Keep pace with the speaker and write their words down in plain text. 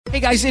Hey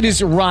guys, it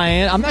is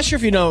Ryan. I'm not sure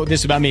if you know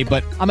this about me,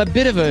 but I'm a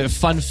bit of a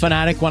fun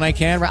fanatic when I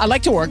can. I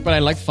like to work, but I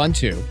like fun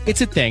too.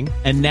 It's a thing.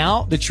 And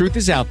now the truth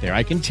is out there.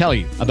 I can tell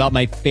you about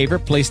my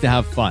favorite place to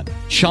have fun.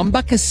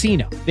 Chumba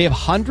Casino. They have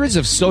hundreds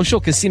of social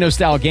casino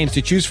style games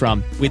to choose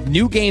from with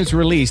new games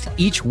released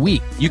each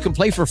week. You can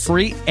play for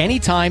free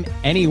anytime,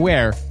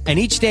 anywhere. And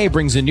each day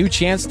brings a new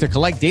chance to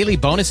collect daily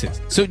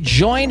bonuses. So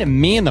join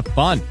me in the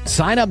fun.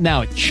 Sign up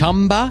now at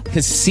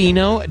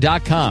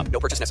ChumbaCasino.com. No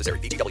purchase necessary.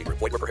 VGW.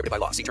 Void where prohibited by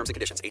law. See terms and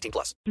conditions.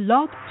 18+.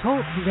 Blog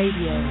Talk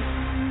Radio.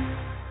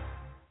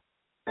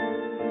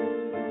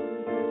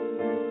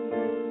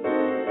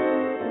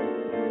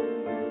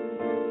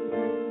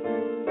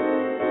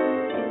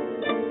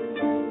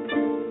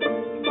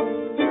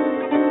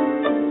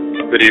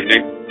 Good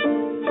evening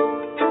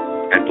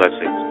and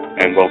blessings,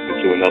 and welcome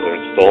to another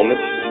installment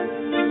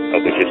of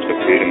the Gist of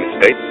Freedom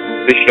Estate.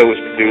 This show is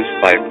produced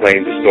by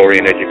acclaimed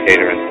historian,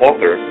 educator, and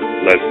author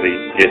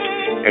Leslie Gist,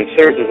 and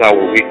serves as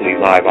our weekly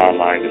live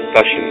online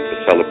discussion to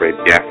celebrate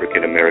the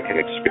African American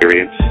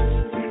experience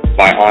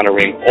by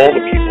honoring all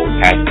the people,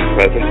 past and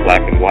present,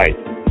 black and white,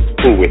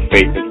 who with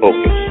faith and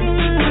focus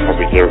are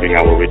preserving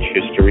our rich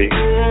history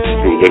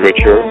through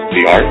literature,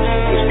 the arts,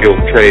 the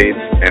skilled trades,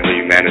 and the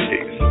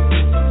humanities.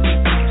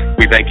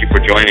 We thank you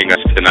for joining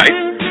us tonight,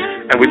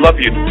 and we'd love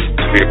you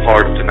to be a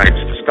part of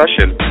tonight's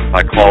discussion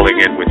by calling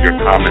in with your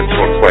comments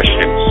or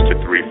questions to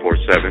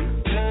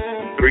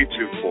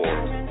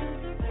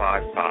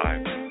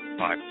 347-324-5552.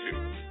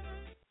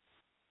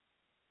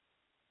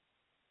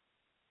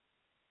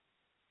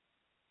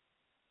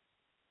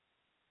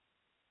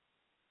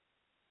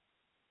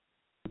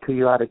 To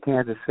you out of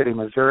Kansas City,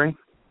 Missouri,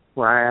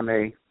 where I am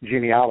a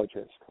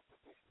genealogist.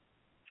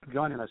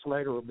 Joining us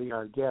later will be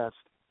our guest,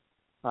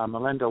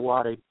 Melinda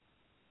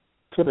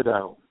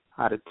Waddy-Thibodeaux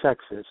out of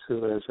Texas,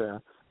 who is an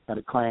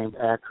acclaimed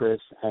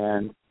actress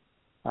and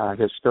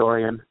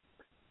historian,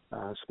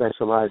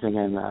 specializing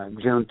in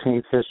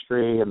Juneteenth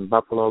history and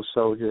Buffalo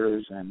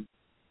Soldiers and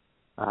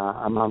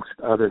amongst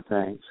other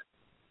things.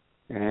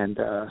 And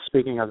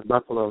speaking of the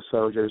Buffalo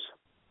Soldiers,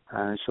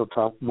 she'll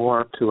talk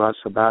more to us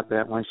about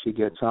that when she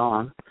gets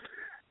on.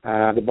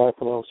 The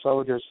Buffalo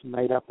Soldiers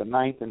made up the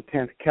 9th and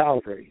 10th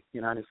Cavalry,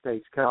 United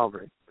States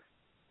Cavalry,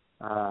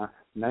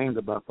 named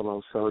the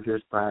Buffalo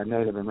Soldiers by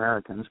Native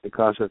Americans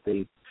because of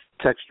the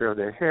texture of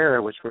their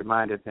hair, which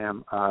reminded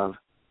them of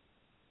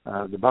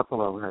the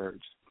buffalo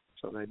herds.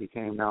 So they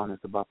became known as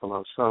the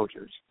Buffalo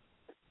Soldiers.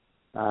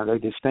 They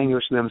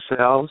distinguished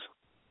themselves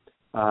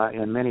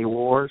in many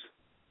wars,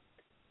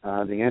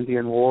 the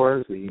Indian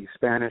Wars, the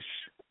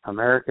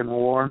Spanish-American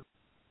War,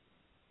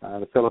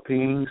 the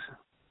Philippines,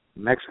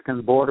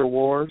 Mexican border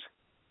wars,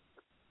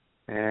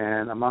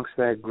 and amongst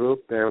that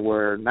group there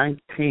were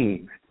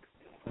 19,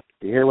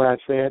 you hear what I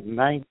said,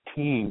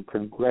 19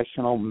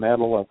 Congressional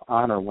Medal of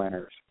Honor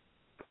winners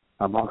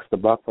amongst the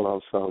Buffalo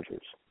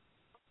Soldiers.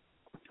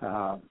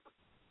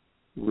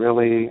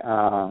 Really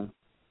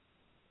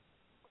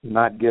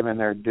not given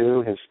their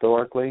due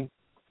historically,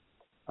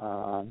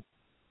 but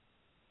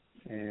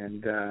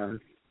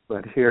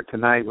here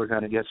tonight we're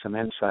going to get some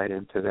insight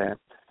into that.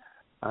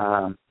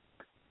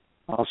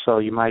 Also,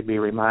 you might be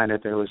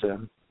reminded there was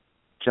a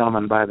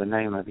gentleman by the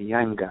name of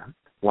Yanga,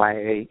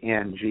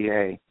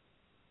 Y-A-N-G-A,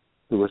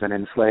 who was an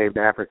enslaved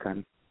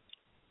African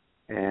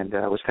and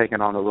was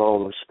taking on the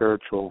role of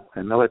spiritual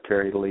and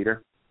military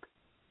leader.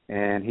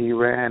 And he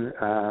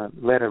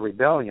led a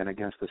rebellion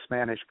against the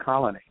Spanish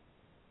colony,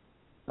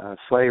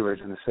 slavers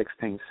in the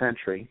 16th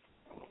century,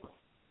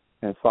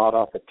 and fought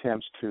off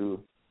attempts to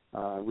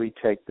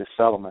retake the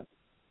settlement.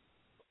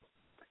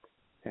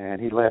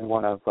 And he led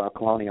one of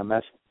colonial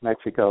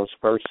Mexico's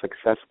first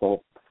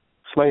successful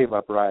slave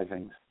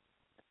uprisings,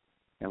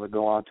 and would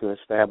go on to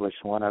establish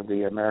one of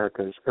the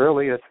America's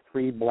earliest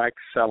free black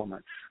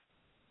settlements.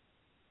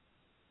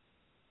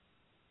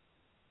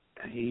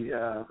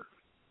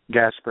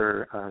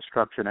 Gaspar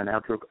structured an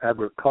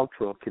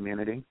agricultural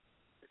community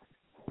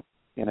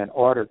in an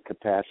ordered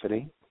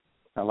capacity,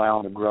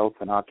 allowing the growth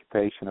and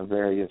occupation of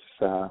various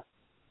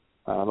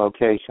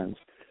locations.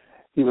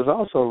 He was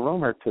also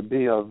rumored to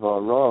be of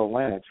royal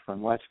lineage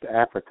from West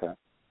Africa,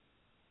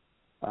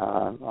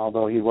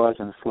 although he was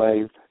an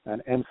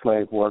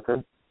enslaved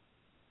worker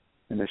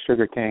in the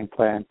sugarcane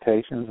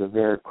plantations of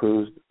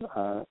Veracruz,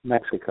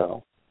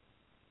 Mexico.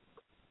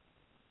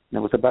 And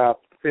it was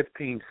about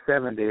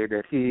 1570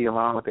 that he,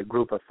 along with a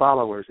group of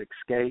followers,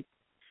 escaped.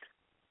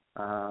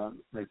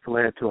 They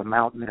fled to a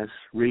mountainous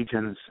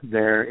regions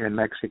there in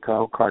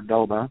Mexico,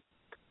 Cordoba,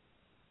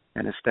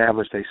 and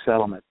established a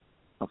settlement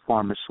of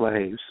former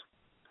slaves,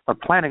 or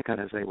Planican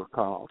as they were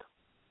called.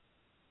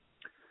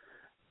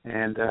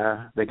 And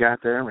they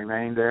got there and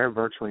remained there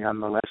virtually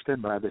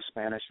unmolested by the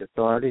Spanish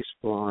authorities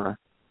for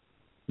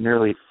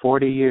nearly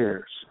 40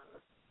 years.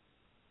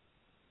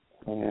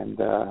 And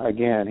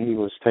again, he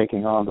was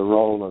taking on the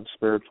role of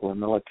spiritual and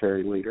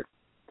military leader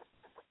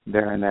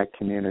there in that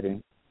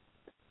community,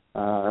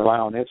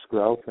 allowing its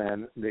growth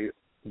and the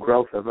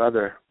growth of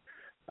other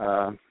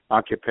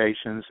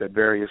occupations at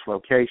various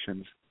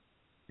locations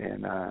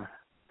in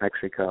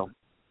Mexico.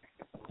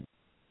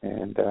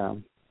 And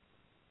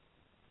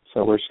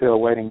so we're still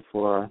waiting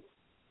for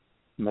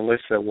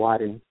Melissa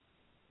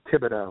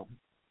Waddy-Thibodeaux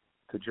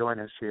to join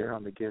us here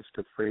on the Gifts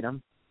of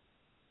Freedom.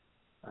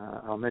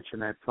 I'll mention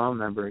that phone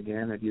number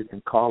again that you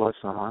can call us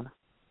on,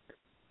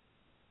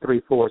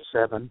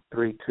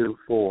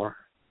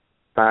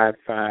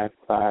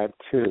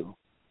 347-324-5552.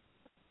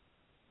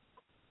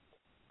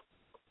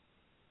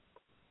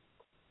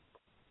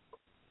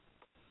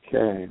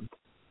 Okay.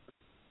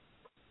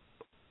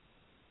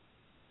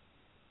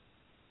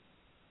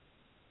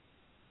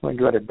 We'll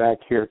go back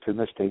here to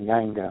Mr.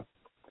 Yanga,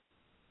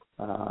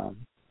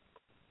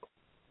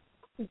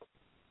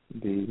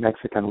 the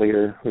Mexican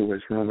leader who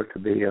was rumored to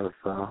be of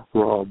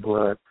royal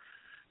blood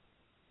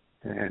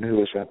and who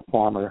was a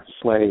former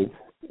slave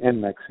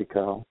in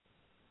Mexico.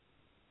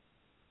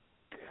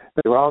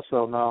 They were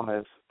also known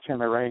as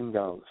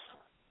chimerangos,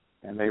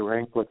 and they were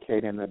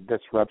implicated in the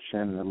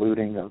disruption, the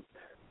looting of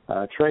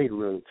trade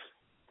routes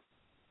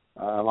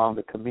along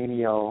the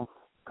Camino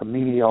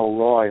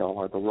Royal,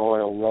 or the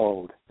Royal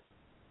Road,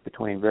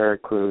 between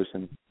Veracruz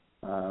and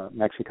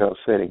Mexico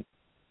City.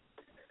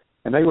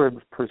 And they were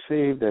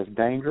perceived as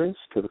dangerous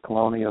to the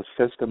colonial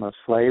system of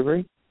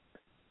slavery.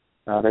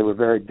 They were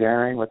very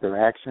daring with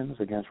their actions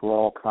against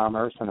royal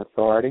commerce and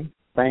authority.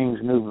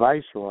 Spain's new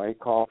viceroy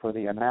called for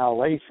the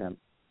annihilation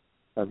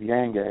of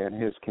Yanga and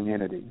his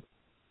community,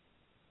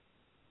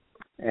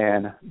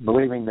 and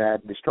believing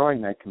that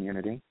destroying that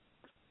community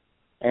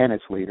and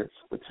its leaders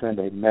would send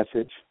a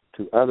message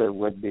to other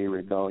would-be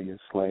rebellious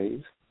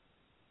slaves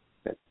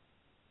that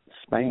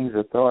Spain's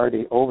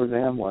authority over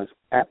them was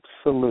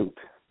absolute.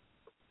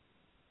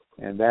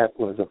 And that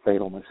was a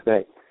fatal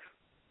mistake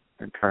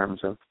in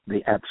terms of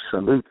the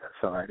absolute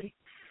authority.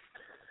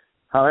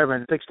 However,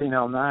 in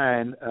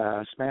 1609,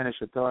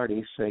 Spanish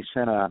authorities, they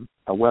sent a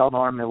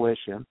well-armed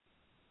militia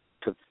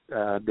to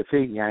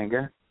defeat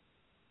Yanga,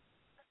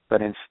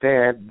 but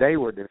instead they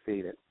were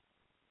defeated.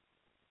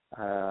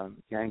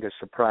 Yanga's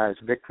surprise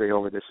victory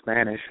over the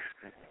Spanish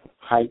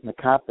heightened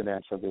the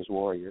confidence of his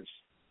warriors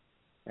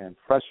and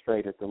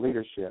frustrated the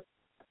leadership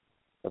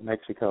of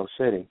Mexico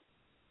City.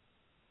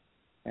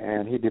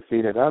 And he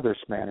defeated other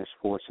Spanish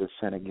forces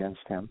sent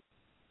against him.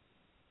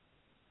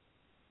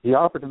 He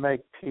offered to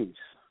make peace,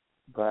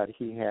 but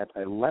he had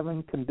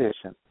 11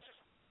 conditions,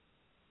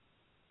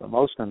 the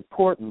most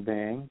important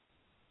being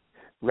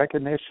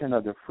recognition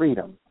of the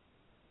freedom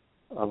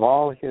of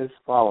all his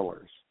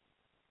followers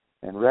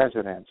and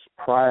residents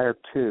prior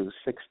to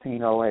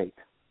 1608,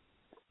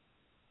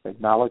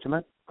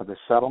 acknowledgement of the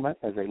settlement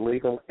as a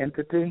legal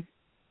entity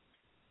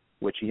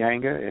which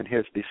Yanga and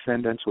his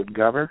descendants would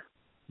govern,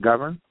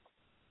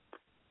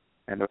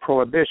 and the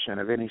prohibition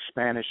of any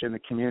Spanish in the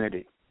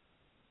community.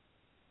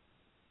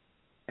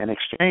 In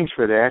exchange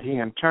for that, he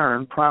in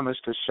turn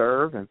promised to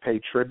serve and pay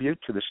tribute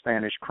to the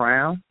Spanish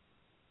crown.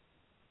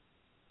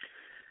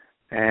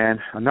 And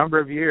a number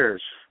of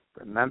years,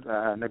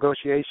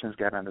 negotiations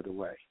got under the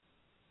way.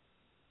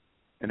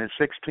 And in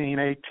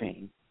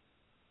 1618,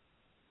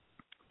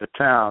 the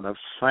town of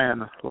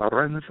San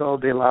Lorenzo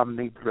de los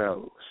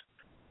Negros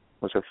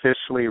was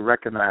officially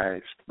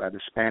recognized by the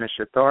Spanish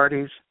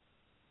authorities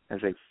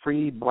as a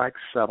free black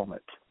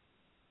settlement.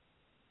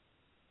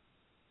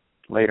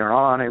 Later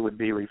on, it would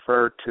be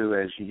referred to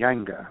as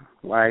Yanga,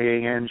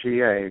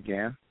 Y-A-N-G-A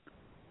again,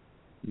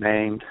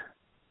 named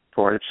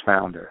for its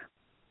founder.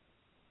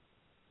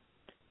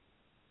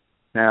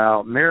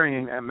 Now,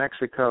 mirroring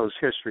Mexico's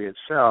history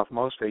itself,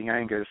 most of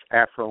Yanga's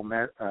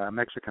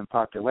Afro-Mexican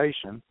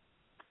population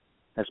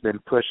has been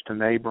pushed to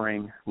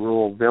neighboring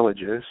rural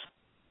villages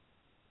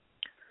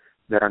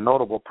that are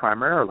notable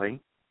primarily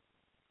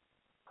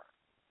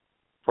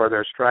for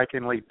their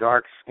strikingly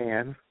dark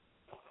skin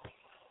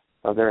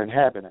of their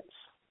inhabitants.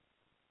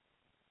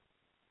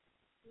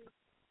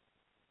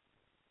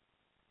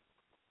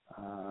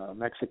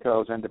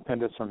 Mexico's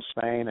independence from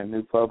Spain and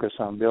new focus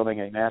on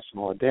building a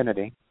national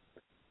identity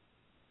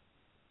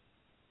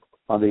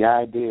on the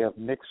idea of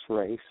mixed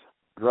race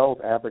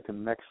drove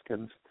African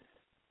Mexicans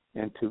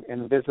into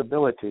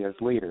invisibility as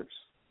leaders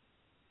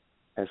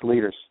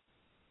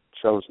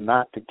chose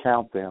not to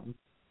count them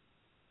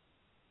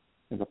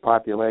in the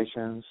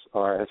populations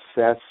or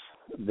assess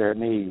their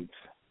needs.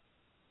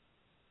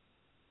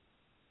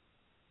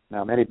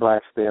 Now, many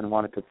blacks then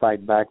wanted to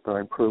fight back by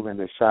improving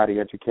the shoddy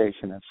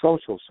education and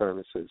social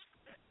services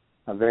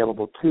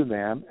available to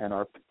them and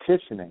are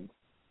petitioning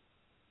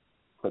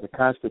for the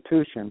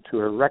Constitution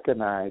to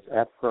recognize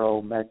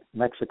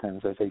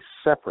Afro-Mexicans as a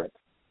separate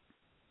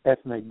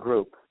ethnic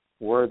group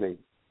worthy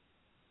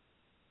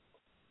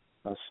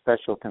of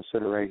special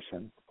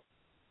consideration.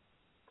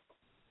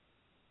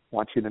 I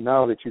want you to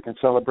know that you can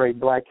celebrate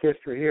Black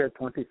History here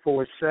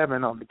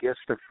 24/7 on the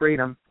Gifts of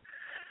Freedom.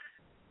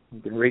 You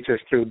can reach us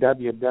through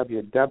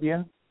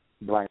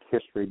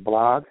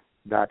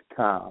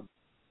www.blackhistoryblog.com.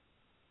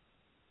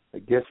 The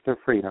Gifts of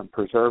Freedom,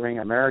 preserving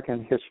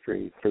American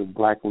history through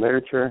Black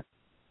literature,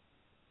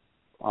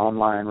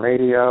 online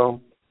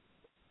radio.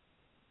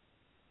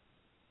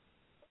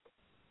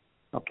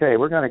 Okay,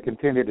 we're going to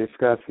continue to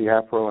discuss the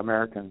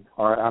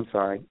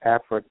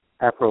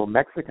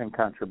Afro-Mexican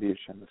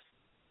contributions.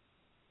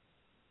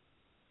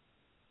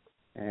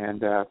 And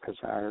because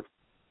our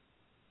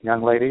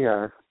young lady,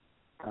 our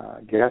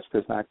guest,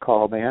 is not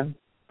called in.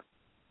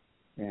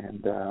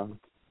 And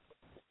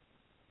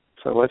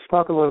so let's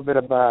talk a little bit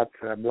about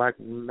Black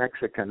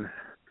Mexican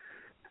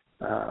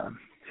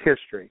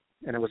history.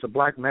 And it was a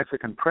Black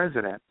Mexican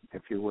president,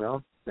 if you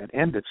will, that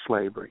ended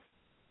slavery.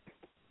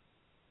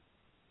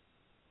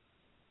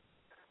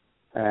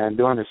 And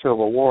during the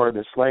Civil War,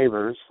 the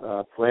slavers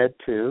fled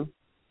to,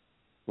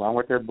 along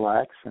with their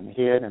blacks, and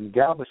hid in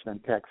Galveston,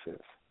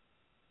 Texas.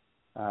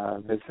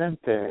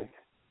 Vicente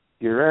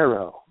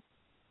Guerrero,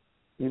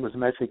 he was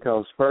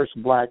Mexico's first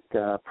black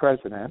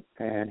president,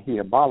 and he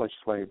abolished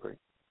slavery.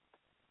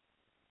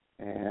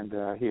 And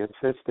he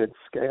assisted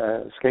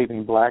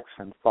escaping blacks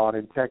and fought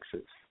in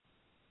Texas.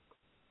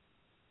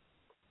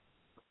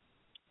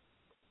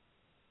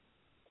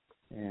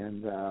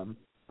 And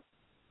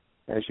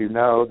as you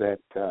know, that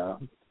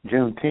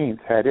Juneteenth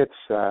had its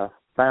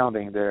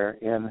founding there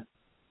in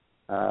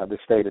the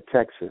state of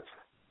Texas.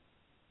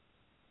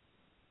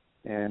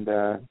 And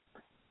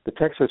the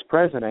Texas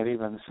president,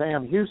 even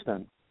Sam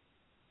Houston,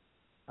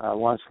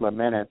 once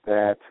lamented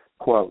that,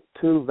 quote,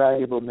 2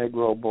 valuable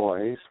Negro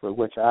boys for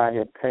which I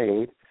had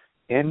paid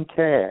in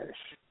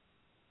cash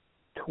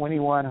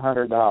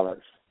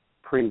 $2,100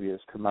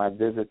 previous to my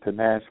visit to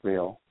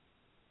Nashville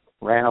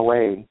ran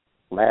away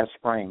last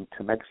spring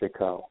to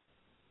Mexico.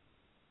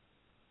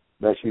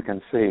 Thus you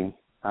can see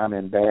I'm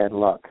in bad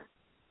luck.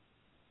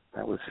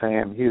 That was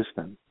Sam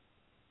Houston,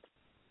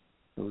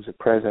 who was the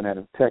president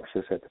of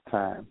Texas at the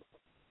time.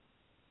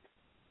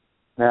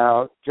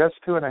 Now, just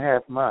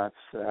 2.5 months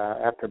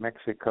after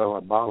Mexico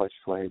abolished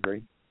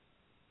slavery,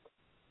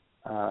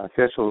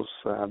 officials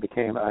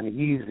became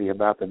uneasy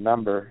about the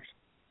numbers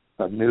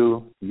of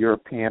new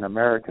European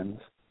Americans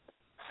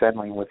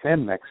settling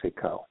within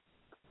Mexico,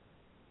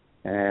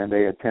 and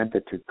they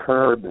attempted to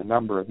curb the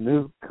number of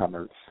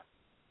newcomers.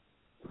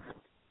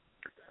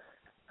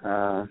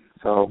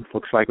 So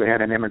looks like we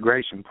had an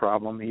immigration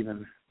problem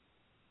even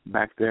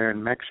back there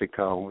in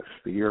Mexico with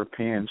the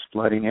Europeans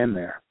flooding in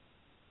there.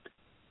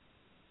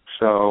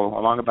 So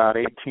along about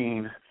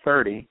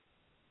 1830,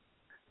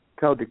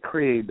 Mexico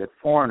decreed that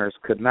foreigners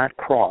could not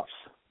cross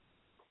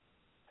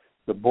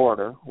the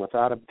border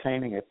without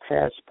obtaining a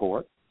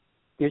passport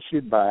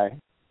issued by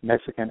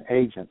Mexican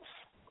agents.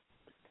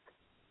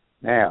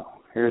 Now,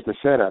 here's the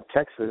setup.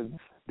 Texans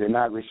did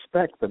not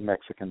respect the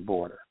Mexican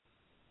border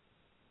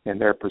in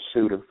their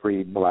pursuit of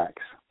freed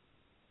blacks.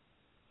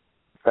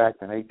 In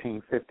fact, in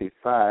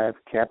 1855,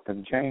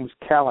 Captain James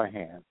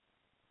Callahan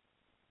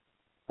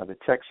of the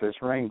Texas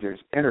Rangers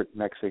entered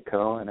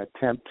Mexico in an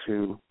attempt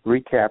to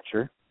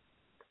recapture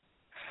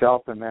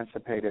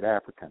self-emancipated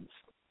Africans.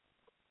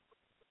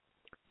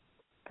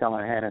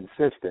 Callahan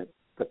insisted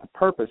that the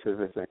purpose of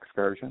his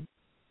excursion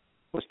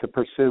was to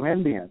pursue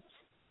Indians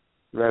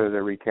rather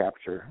than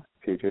recapture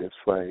fugitive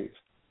slaves.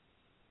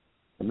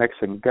 The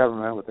Mexican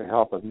government, with the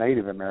help of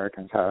Native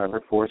Americans,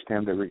 however, forced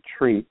him to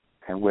retreat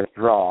and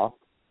withdraw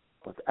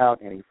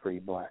without any free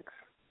blacks.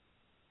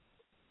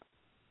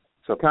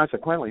 So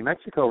consequently,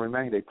 Mexico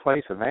remained a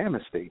place of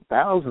amnesty.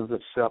 Thousands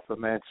of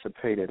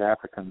self-emancipated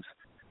Africans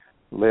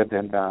lived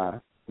in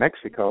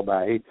Mexico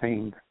by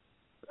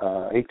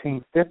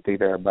 1850,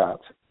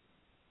 thereabouts.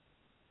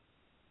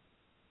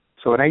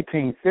 So in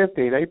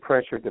 1850, they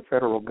pressured the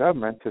federal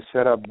government to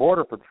set up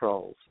border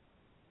patrols.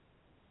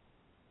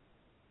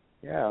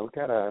 Yeah, we've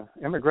got a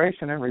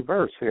immigration in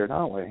reverse here,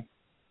 don't we?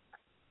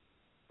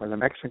 Where the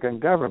Mexican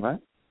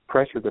government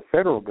pressured the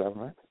federal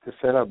government to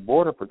set up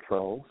border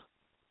patrols,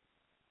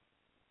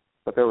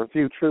 but there were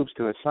few troops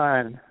to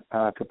assign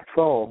to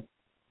patrol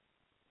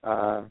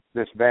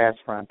this vast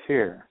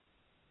frontier.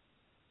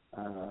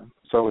 So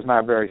it was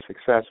not very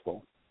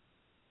successful.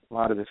 A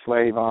lot of the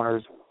slave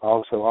owners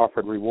also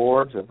offered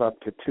rewards of up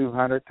to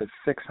 $200 to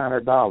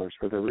 $600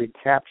 for the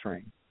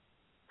recapturing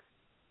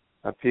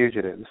of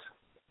fugitives.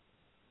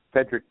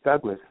 Frederick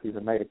Douglass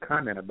even made a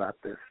comment about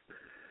this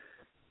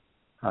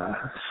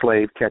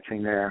slave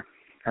catching there.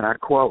 And I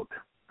quote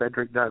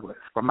Frederick Douglass,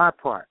 "For my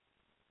part,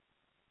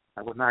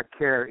 I would not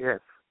care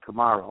if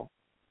tomorrow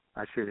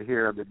I should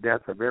hear of the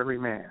death of every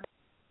man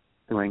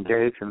who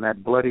engaged in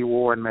that bloody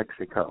war in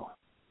Mexico,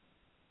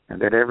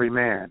 and that every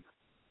man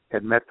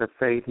had met the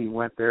fate he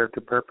went there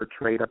to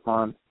perpetrate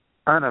upon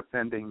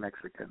unoffending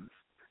Mexicans.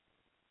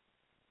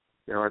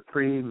 There are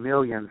 3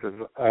 million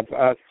of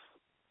us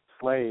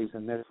slaves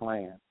in this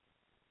land.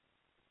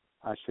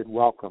 I should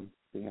welcome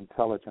the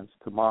intelligence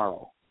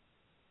tomorrow,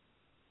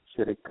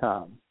 should it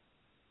come."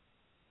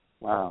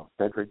 Wow,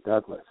 Frederick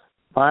Douglass.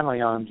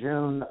 Finally, on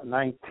June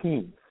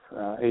 19th,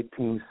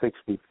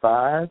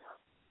 1865,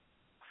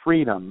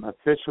 freedom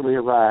officially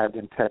arrived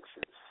in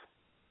Texas.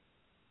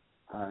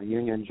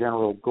 Union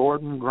General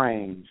Gordon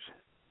Grange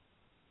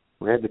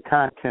read the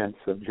contents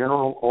of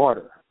General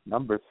Order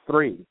Number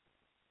 3,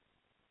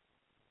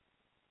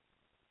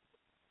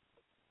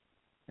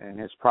 and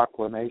his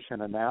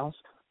proclamation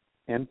announced,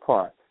 in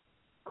part,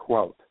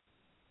 quote,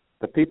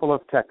 "The people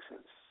of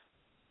Texas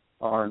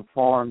are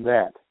informed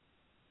that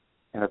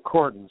in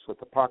accordance with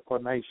the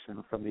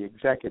proclamation from the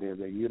Executive of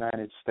the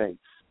United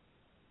States.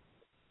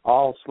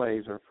 All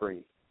slaves are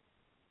free.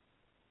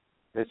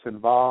 This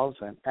involves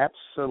an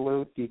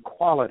absolute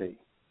equality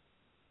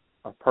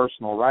of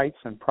personal rights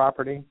and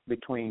property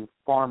between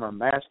former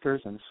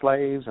masters and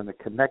slaves, and the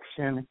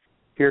connection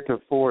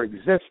heretofore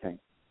existing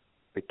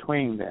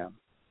between them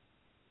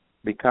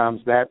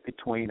becomes that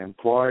between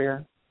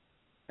employer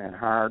and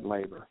hired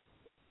labor.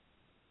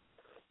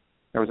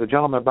 There was a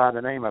gentleman by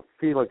the name of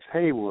Felix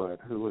Haywood,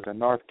 who was a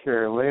North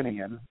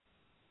Carolinian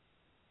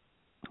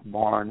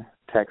born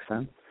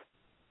Texan.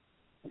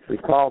 He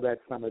recalled that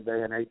summer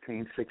day in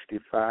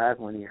 1865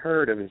 when he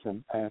heard of his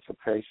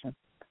emancipation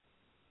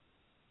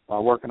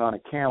while working on a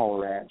camel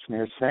ranch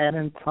near San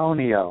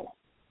Antonio.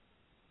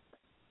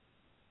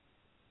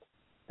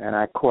 And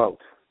I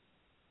quote,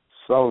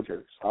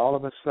 "Soldiers all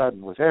of a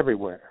sudden was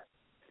everywhere,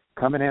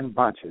 coming in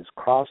bunches,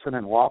 crossing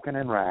and walking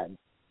and riding.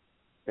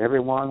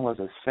 Everyone was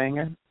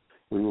a-singing.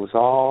 We was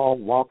all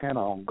walking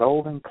on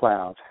golden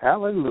clouds.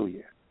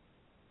 Hallelujah.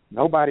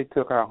 Nobody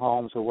took our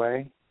homes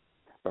away,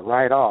 but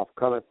right off,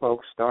 colored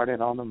folks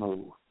started on the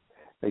move.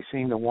 They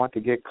seemed to want to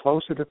get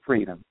closer to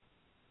freedom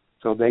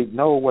so they'd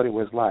know what it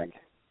was like.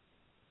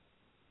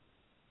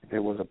 If it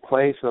was a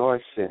place or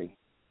a city."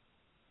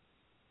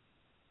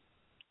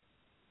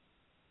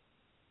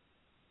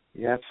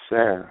 Yes,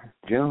 sir.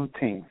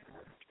 Juneteenth.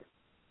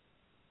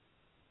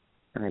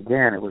 And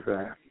again, it was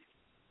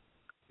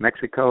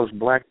Mexico's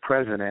black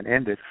president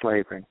ended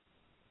slavery,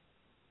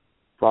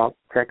 fought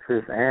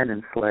Texas and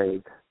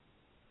enslaved,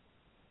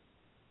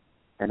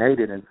 and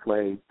aided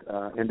enslaved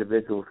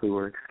individuals who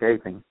were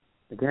escaping.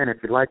 Again,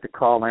 if you'd like to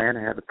call in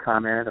and have a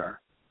comment or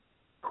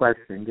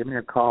question, give me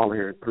a call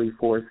here at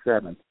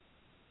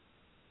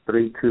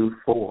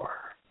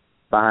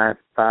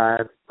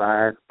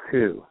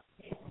 347-324-5552.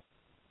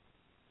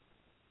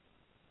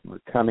 We're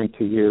coming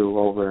to you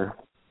over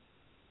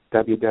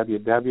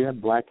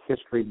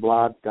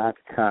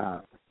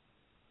www.blackhistoryblog.com.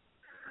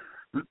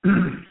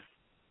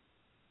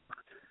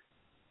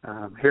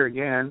 Here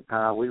again,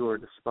 we were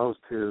supposed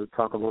to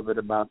talk a little bit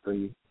about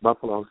the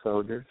Buffalo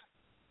Soldiers.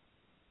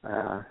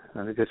 I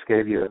just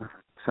gave you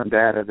some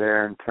data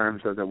there in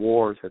terms of the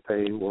wars that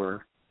they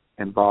were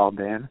involved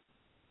in.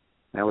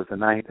 That was the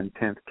 9th and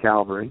 10th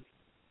Cavalry,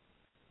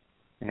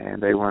 and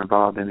they were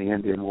involved in the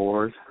Indian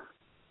Wars,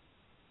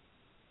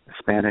 the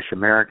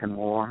Spanish-American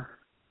War,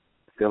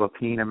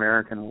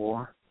 Philippine-American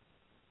War,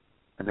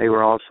 and they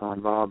were also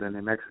involved in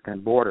the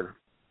Mexican border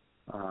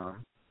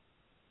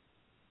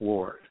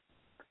wars.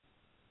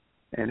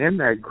 And in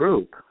that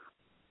group,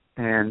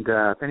 and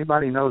if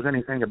anybody knows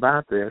anything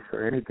about this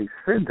or any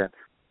descendants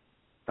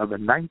of the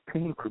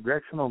 19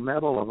 Congressional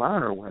Medal of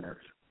Honor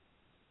winners,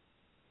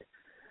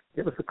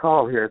 give us a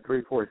call here at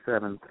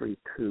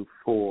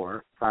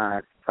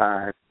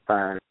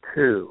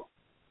 347-324-5552.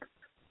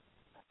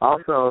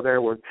 Also,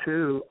 there were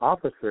two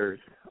officers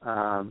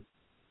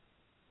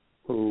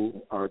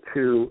who are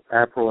two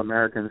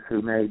Afro-Americans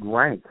who made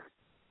rank,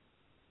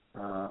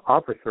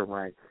 officer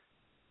rank,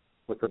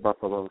 with the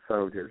Buffalo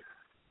Soldiers,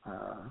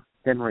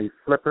 Henry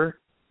Flipper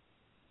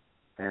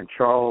and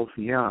Charles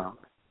Young.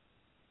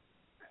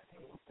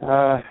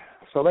 So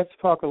let's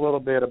talk a little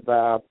bit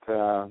about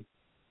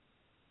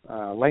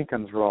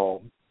Lincoln's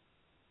role.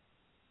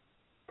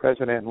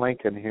 President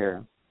Lincoln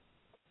here,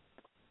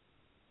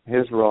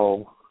 his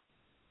role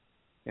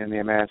in the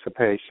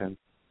emancipation.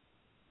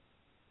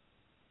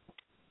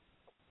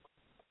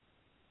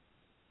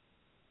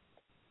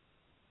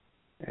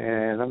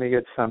 And let me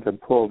get something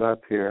pulled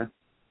up here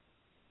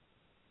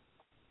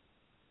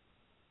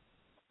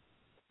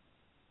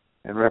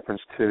in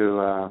reference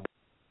to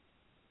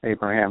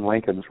Abraham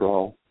Lincoln's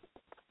role.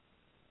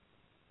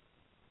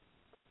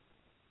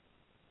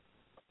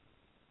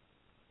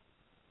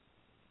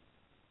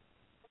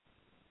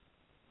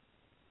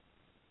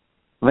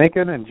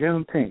 Lincoln and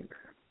Juneteenth.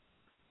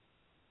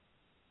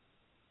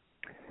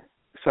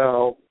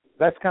 So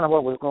that's kind of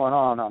what was going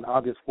on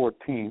August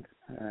 14th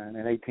in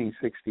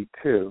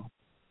 1862.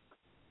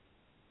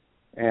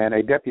 And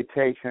a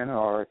deputation,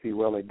 or if you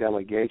will, a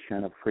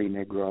delegation of free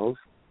Negroes,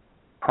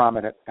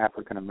 prominent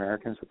African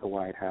Americans at the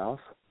White House.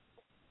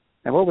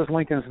 And what was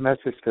Lincoln's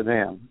message to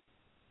them?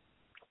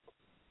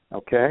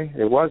 Okay,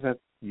 it wasn't,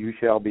 "You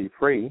shall be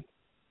free."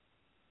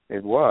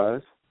 It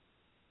was,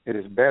 "It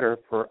is better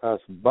for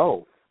us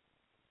both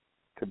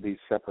to be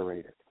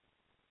separated."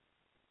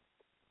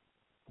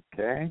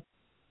 Okay?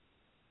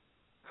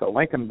 So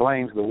Lincoln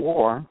blames the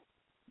war.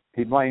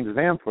 He blames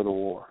them for the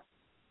war.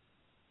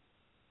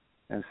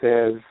 And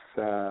says,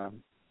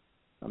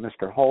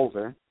 Mr.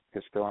 Holzer,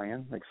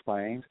 historian,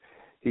 explains,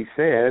 he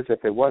says,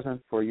 if it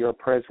wasn't for your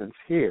presence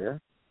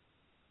here,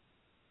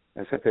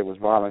 as if it was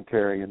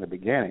voluntary in the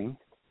beginning,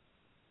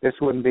 this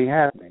wouldn't be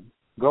happening.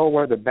 Go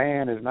where the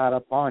ban is not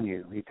up on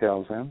you, he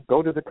tells them.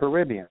 Go to the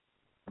Caribbean.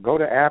 Go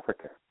to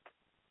Africa.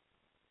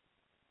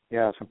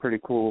 Yeah, some pretty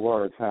cool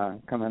words, huh,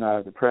 coming out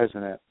of the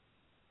president.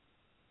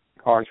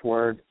 Harsh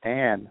words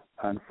and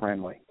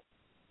unfriendly.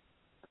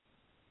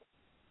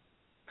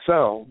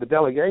 So the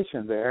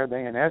delegation there,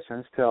 they in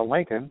essence tell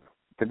Lincoln,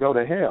 to go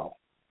to hell,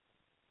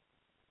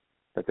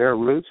 that their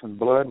roots and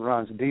blood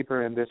runs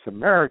deeper in this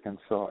American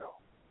soil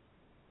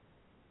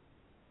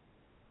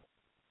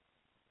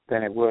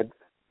than it would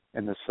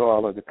in the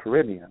soil of the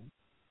Caribbean.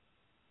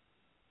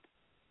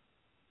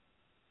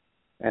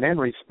 And in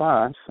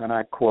response, and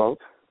I quote,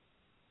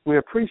 "We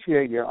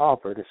appreciate your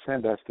offer to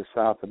send us to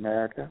South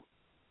America,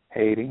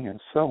 Haiti, and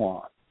so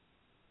on,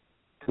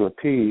 to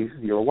appease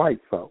your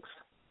white folks.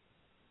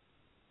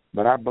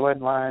 But our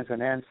bloodlines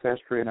and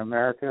ancestry in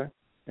America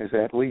is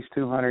at least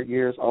 200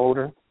 years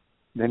older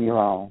than your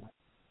own.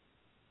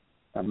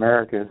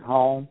 America is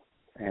home,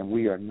 and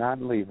we are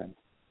not leaving.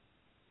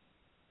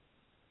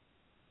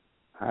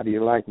 How do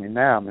you like me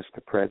now, Mr.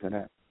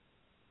 President?"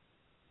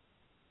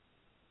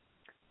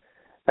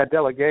 That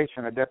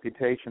delegation, a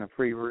deputation of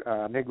free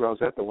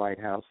Negroes at the White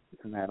House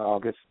in that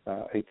August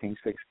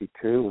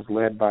 1862, was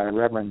led by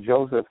Reverend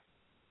Joseph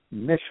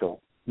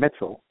Mitchell.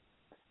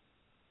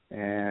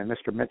 And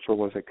Mr. Mitchell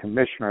was a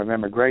commissioner of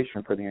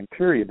immigration for the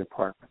Interior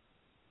Department.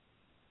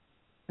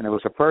 And it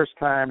was the first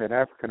time that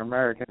African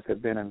Americans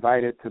had been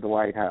invited to the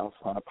White House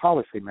on a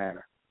policy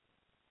matter.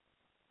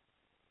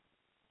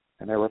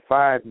 And there were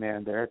 5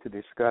 men there to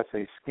discuss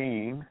a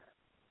scheme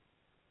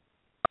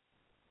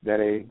that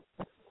a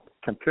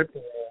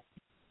contemporary,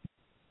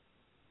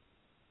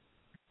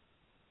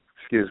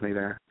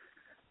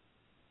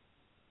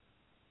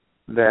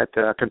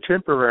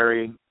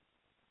 contemporary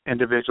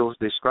individuals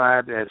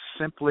described as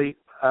simply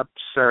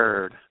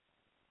absurd.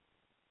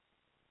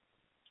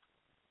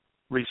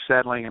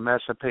 Resettling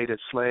emancipated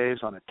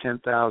slaves on a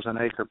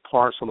 10,000-acre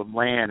parcel of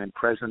land in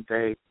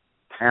present-day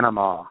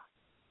Panama.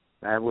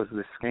 That was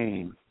the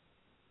scheme.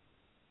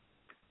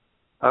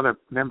 Other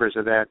members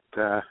of that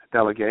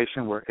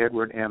delegation were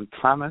Edward M.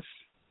 Thomas,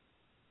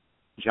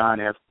 John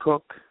F.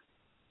 Cook,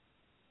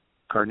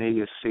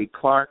 Cornelius C.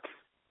 Clark,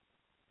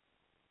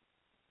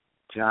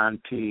 John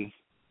P.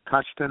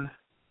 Costin,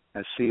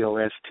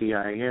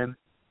 Costin,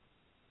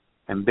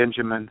 and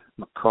Benjamin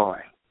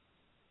McCoy.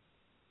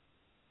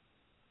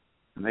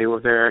 And they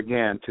were there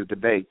again to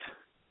debate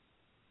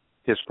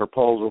his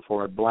proposal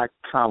for a black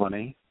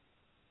colony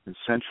in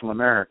Central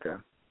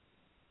America.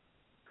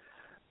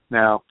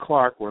 Now,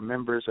 Clark were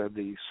members of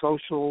the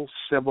Social,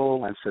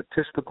 Civil, and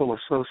Statistical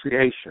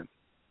Association.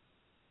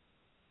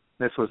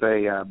 This was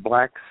a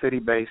black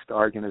city-based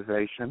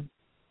organization,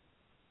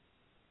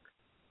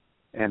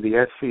 and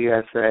the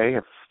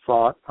SCSA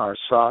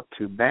sought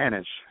to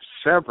banish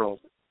several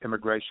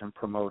immigration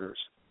promoters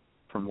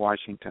from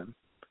Washington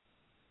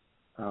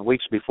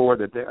weeks before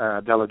the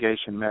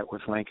delegation met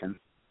with Lincoln.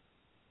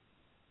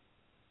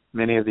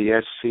 Many of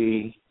the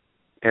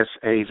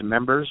SCSA's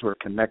members were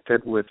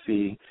connected with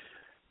the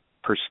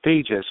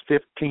prestigious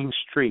 15th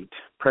Street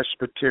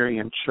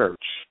Presbyterian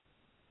Church.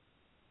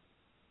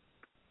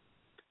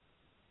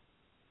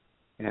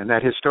 And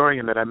that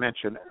historian that I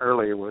mentioned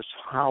earlier was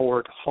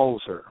Howard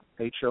Holzer,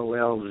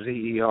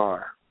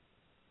 Holzer.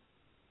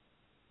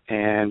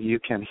 And you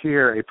can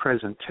hear a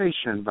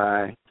presentation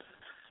by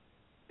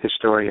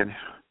historian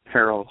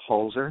Harold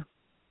Holzer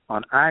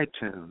on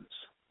iTunes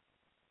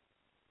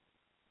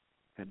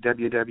at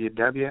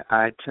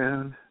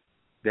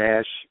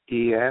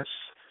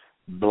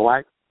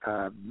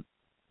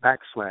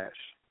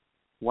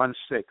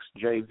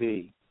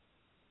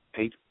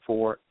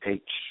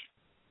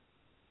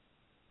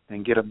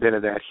and get a bit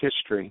of that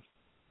history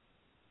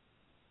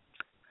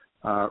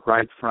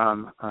right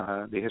from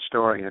the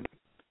historian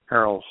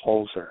Harold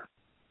Holzer.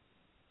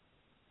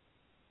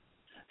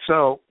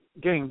 So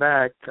getting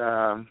back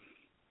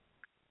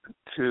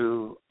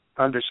to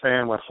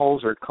understand what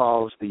Holzer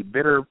calls the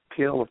bitter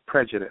pill of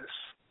prejudice.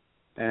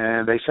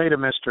 And they say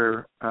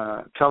to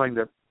telling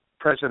that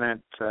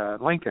President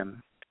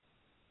Lincoln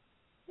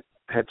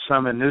had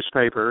summoned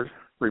newspaper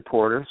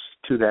reporters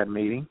to that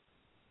meeting.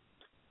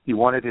 He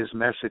wanted his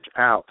message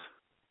out.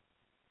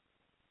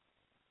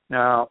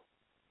 Now,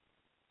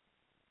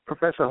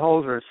 Professor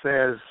Holzer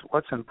says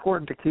what's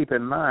important to keep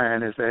in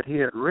mind is that he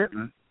had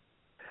written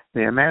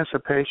the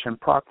Emancipation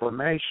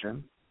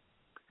Proclamation.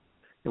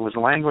 It was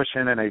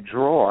languishing in a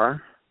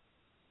drawer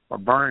or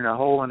burning a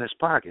hole in his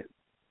pocket.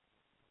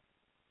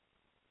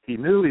 He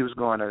knew he was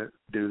going to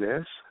do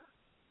this,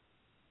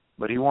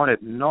 but he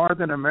wanted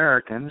Northern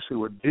Americans who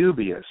were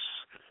dubious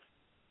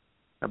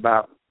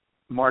about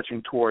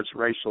marching towards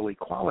racial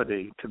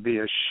equality to be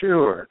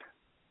assured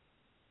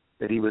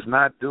that he was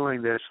not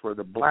doing this for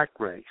the black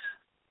race.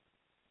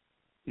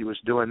 He was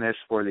doing this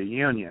for the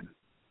Union,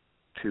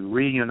 to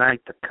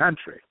reunite the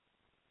country,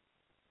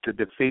 to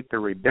defeat the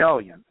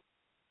rebellion.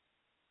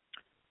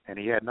 And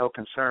he had no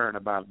concern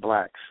about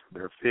blacks,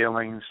 their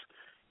feelings,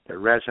 their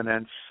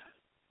resonance.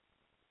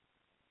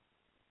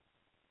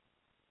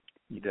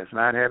 He does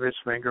not have his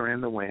finger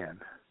in the wind.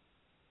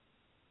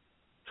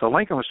 So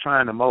Lincoln was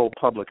trying to mold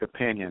public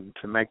opinion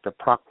to make the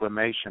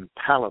proclamation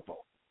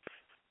palatable.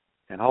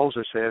 And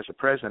Holzer says the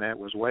president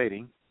was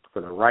waiting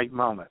for the right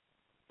moment.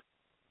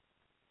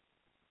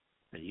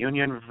 The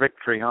Union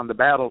victory on the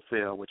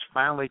battlefield, which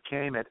finally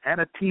came at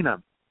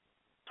Antietam.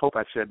 Hope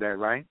I said that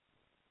right.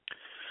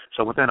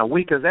 So within a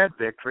week of that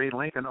victory,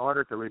 Lincoln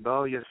ordered the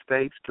rebellious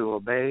states to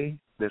obey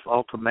this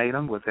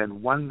ultimatum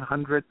within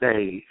 100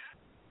 days.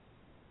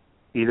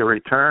 Either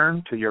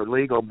return to your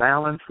legal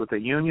balance with the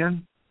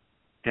Union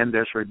in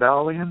this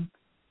rebellion,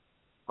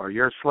 or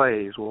your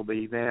slaves will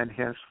be then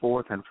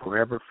henceforth and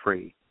forever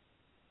free.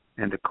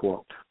 End of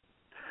quote.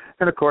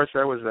 And, of course,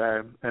 there was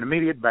an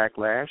immediate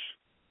backlash,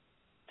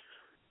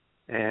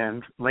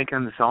 and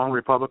Lincoln's own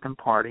Republican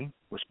Party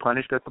was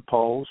punished at the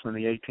polls in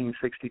the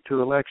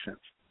 1862 elections.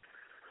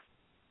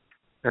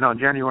 And on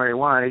January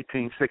 1,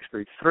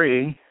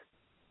 1863,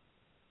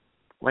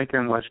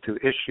 Lincoln was to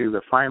issue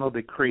the final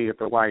decree at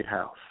the White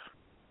House.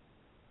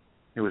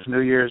 It was New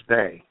Year's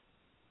Day,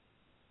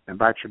 and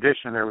by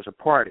tradition there was a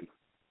party.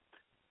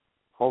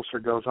 Holzer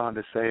goes on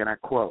to say, and I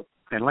quote,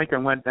 "And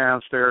Lincoln went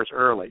downstairs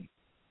early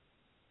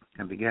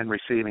and began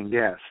receiving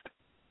guests.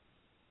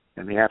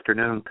 And the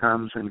afternoon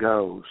comes and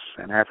goes,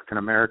 and African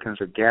Americans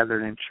are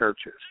gathered in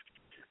churches.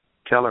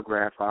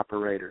 Telegraph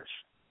operators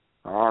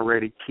are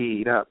already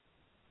keyed up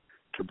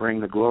to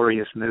bring the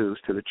glorious news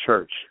to the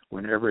church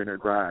whenever it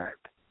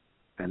arrived,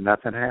 and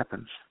nothing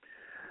happens."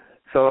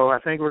 So I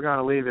think we're going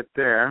to leave it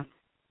there.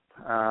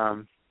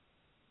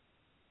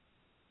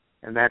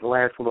 And that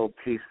last little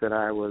piece that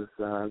I was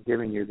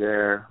giving you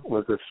there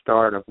was the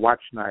start of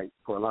watch night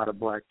for a lot of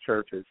black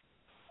churches,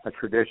 a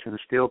tradition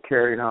still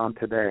carried on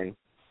today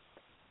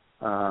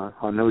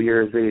on New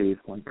Year's Eve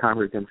when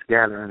congregants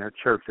gather in their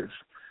churches,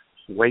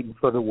 waiting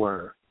for the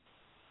word.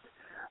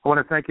 I want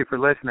to thank you for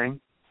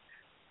listening.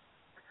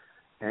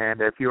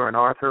 And if you're an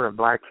author of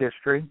black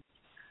history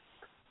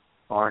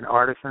or an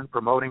artisan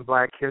promoting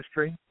black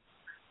history,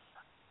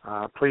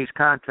 please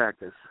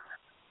contact us.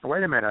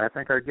 Wait a minute, I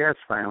think our guest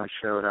finally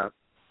showed up.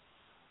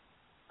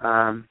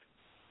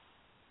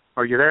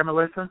 Are you there,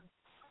 Melissa?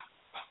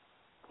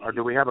 Or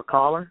do we have a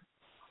caller?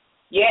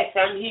 Yes,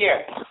 I'm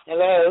here.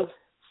 Hello.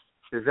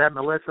 Is that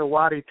Melissa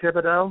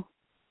Waddy-Thibodeaux?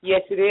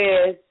 Yes, it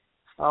is.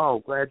 Oh,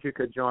 glad you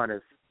could join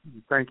us.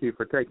 Thank you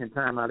for taking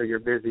time out of your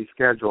busy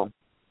schedule.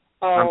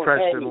 Oh, I'm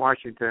Preston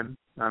Washington.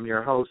 I'm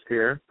your host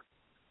here.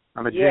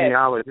 I'm a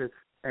genealogist.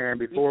 And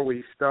before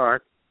we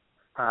start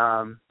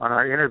on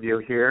our interview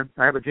here,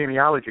 I have a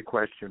genealogy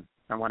question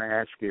I want to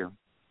ask you.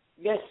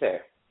 Yes,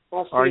 sir.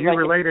 Are you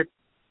related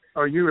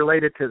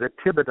to the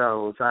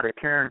Thibodeaux out of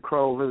Karen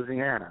Crow,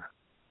 Louisiana?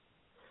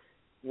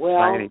 Well,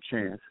 by any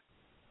chance?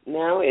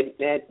 No,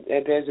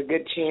 there's a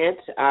good chance.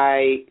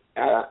 I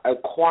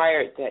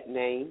acquired that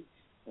name.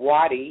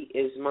 Waddy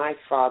is my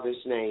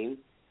father's name.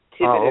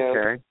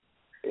 Thibodeaux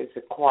is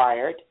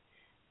acquired.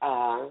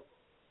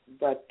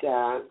 But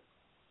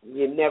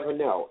you never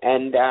know.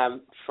 And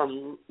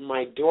from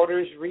my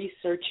daughters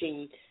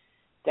researching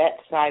that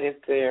side of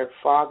their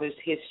father's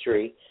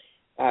history,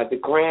 the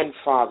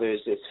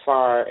grandfathers as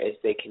far as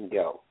they can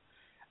go.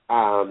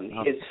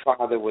 His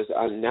father was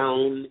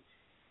unknown.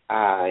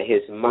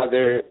 His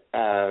mother,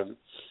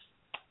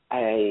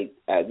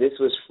 this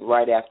was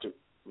right after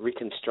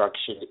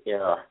Reconstruction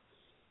era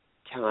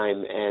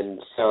time, and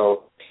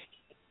so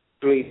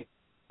he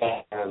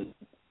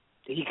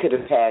could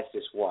have passed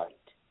as white.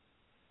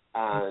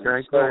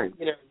 Very great.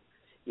 You know,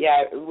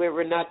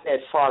 we're not that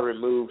far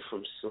removed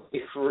from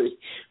slavery.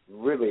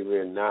 Really,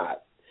 we're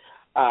not.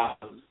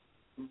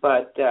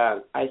 But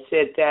I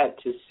said that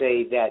to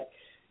say that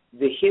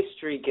the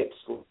history gets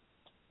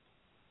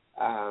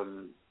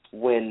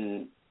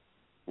when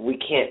we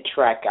can't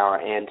track our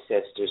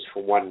ancestors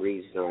for one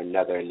reason or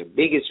another. And the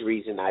biggest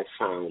reason I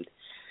found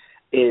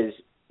is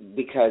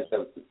because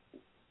of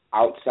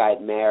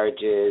outside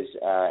marriages,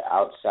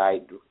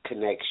 outside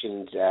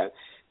connections,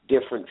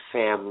 different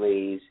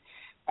families.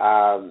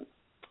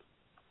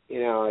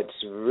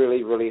 It's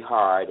really, really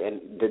hard.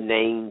 And the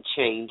name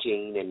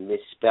changing and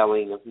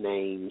misspelling of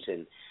names.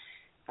 And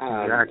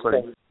exactly.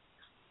 So,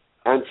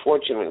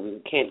 unfortunately, we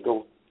can't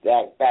go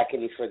back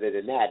any further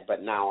than that.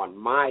 But now on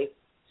my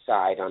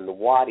side, on the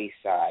Waddy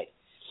side,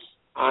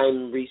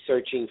 I'm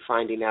researching,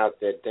 finding out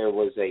that there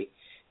was a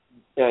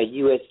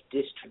U.S.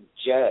 district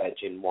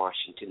judge in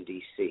Washington,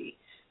 D.C.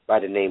 by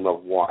the name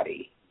of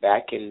Waddy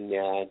back in,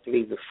 I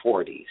believe, the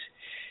 40s.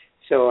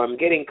 So I'm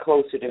getting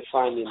closer to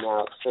finding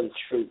out some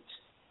truths.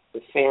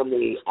 The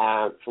family,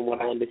 from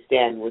what I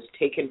understand, was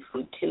taken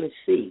from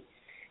Tennessee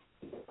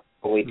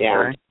all the way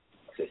down to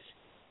Texas.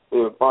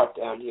 We were brought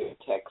down here in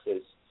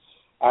Texas.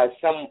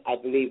 Some, I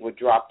believe, were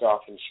dropped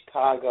off in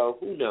Chicago.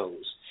 Who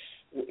knows?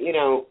 You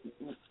know,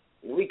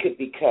 we could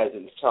be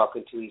cousins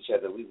talking to each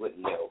other. We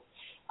wouldn't know.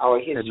 Our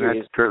history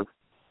is true.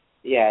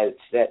 Yeah, it's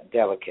that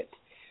delicate.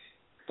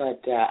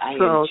 But I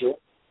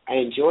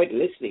enjoyed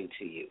listening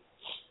to you.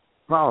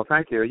 Well,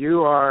 thank you.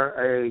 You are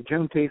a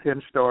Juneteenth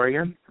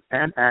historian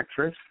and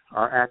actress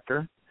or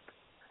actor.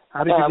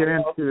 How did you get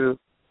into?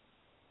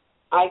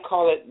 I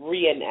call it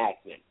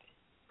reenactment.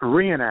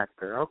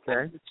 Reenactor,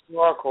 okay.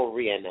 Historical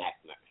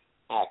reenactment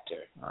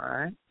actor. All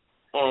right.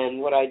 And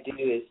what I do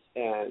is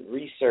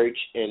research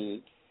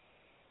and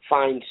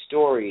find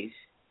stories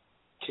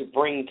to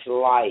bring to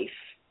life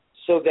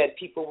so that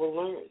people will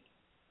learn.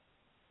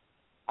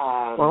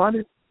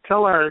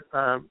 tell our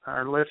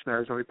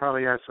listeners, and we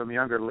probably have some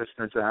younger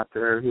listeners out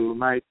there who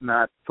might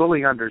not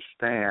fully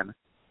understand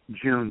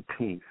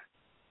Juneteenth.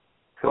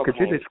 So could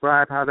you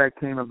describe how that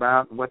came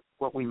about and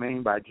what we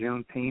mean by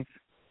Juneteenth?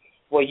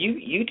 Well,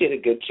 you did a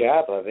good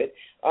job of it.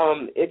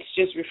 It's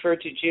just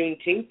referred to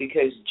Juneteenth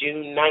because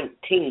June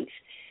 19th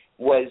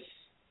was,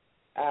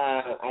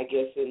 I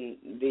guess, in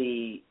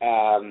the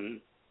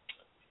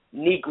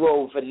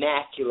Negro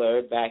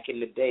vernacular back in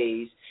the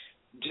days,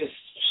 just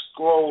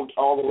scrolled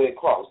all the way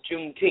across.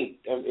 June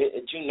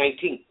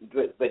 19th,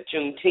 but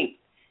Juneteenth.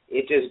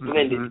 It just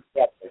blended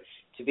together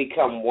to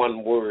become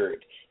one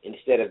word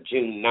instead of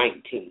June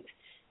 19th,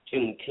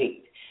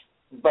 Juneteenth.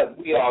 But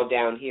we all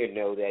down here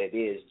know that it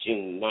is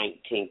June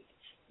 19th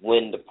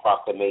when the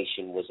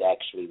proclamation was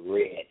actually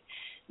read.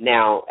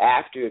 Now,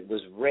 after it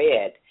was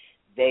read,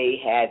 they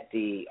had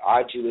the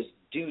arduous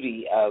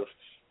duty of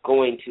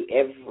going to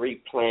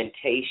every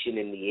plantation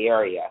in the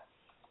area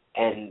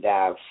and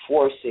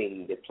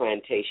forcing the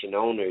plantation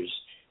owners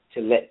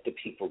to let the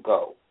people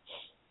go.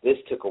 This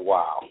took a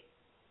while,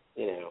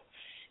 you know.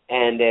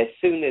 And as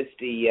soon as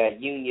the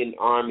Union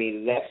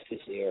Army left this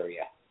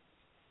area,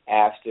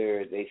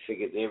 after they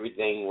figured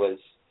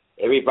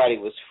everybody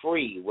was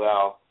free,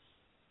 well,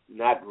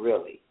 not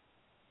really.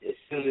 As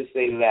soon as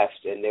they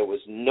left, and there was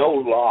no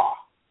law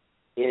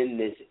in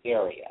this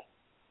area,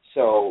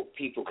 so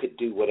people could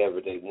do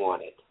whatever they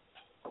wanted.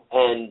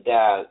 And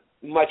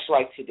much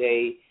like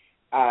today,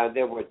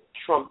 there were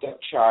trumped-up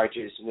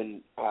charges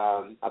when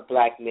a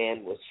black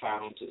man was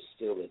found to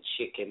steal a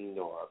chicken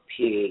or a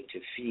pig to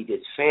feed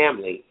his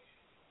family.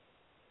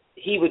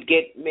 He would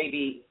get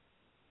maybe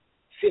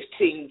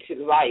 15 to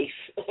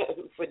life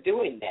for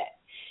doing that.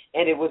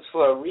 And it was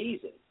for a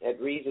reason.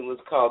 That reason was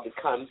called the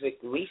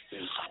convict leasing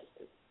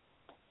system.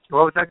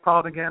 What was that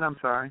called again? I'm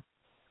sorry.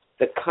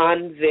 The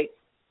convict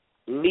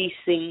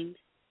leasing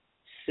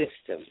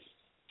system.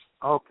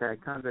 Okay,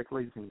 convict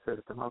leasing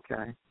system,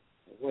 okay.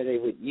 Where they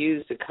would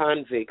use the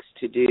convicts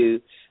to do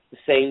the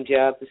same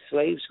job the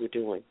slaves were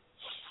doing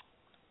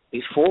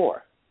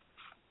before.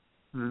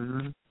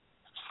 Mm-hmm.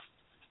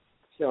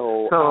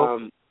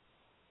 So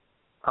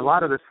a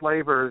lot of the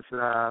slavers, they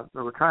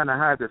were trying to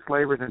hide the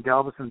slavers in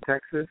Galveston,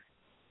 Texas.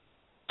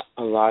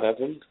 A lot of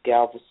them.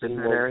 Galveston. In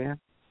that area?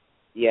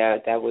 Yeah,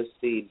 that was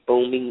the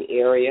booming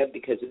area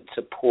because it's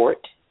a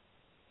port.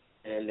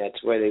 And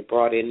that's where they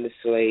brought in the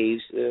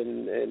slaves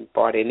and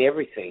brought in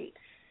everything.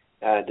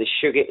 The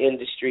sugar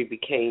industry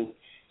became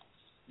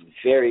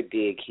very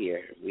big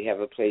here. We have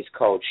a place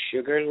called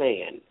Sugar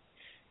Land,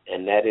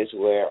 and that is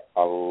where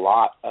a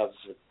lot of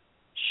the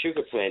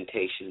sugar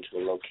plantations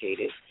were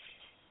located.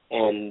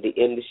 And the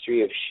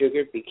industry of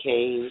sugar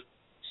became,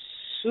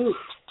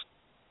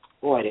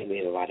 boy, they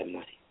made a lot of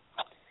money.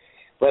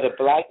 But a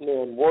black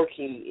man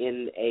working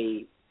in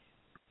a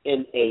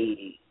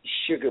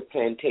sugar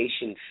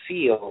plantation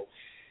field,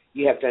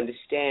 you have to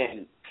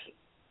understand,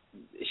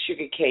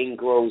 sugar cane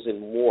grows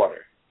in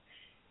water.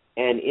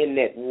 And in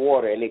that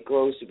water, and it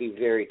grows to be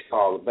very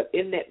tall, but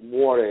in that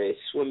water is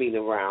swimming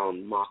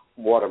around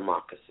water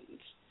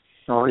moccasins.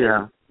 Oh,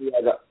 yeah.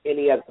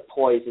 Any other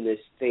poisonous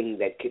thing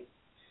that could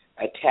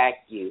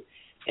attack you,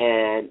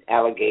 and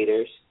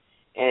alligators.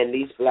 And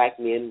these black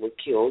men were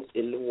killed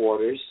in the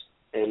waters,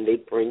 and they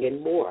bring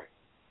in more.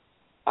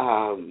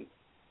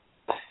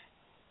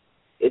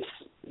 It's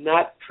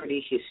not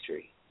pretty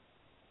history.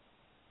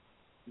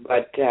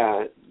 But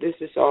this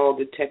is all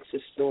the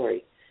Texas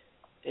story.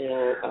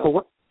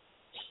 Well,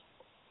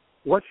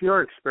 what's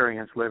your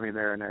experience living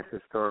there in that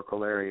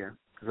historical area?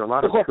 There's a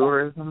lot of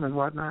tourism and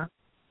whatnot.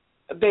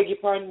 I beg your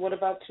pardon, what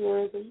about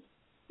tourism?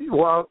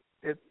 Well,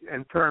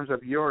 in terms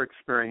of your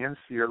experience,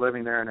 you're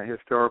living there in a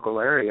historical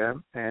area,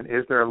 and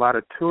is there a lot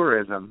of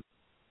tourism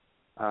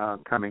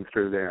coming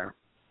through there?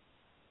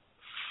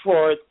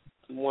 For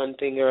one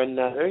thing or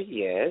another,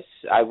 yes.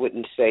 I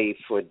wouldn't say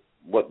for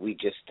what we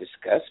just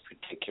discussed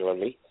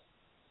particularly.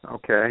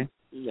 Okay.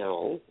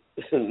 No.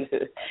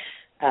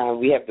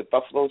 We have the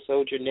Buffalo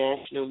Soldier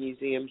National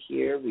Museum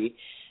here.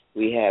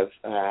 We have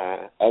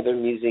other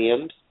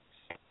museums,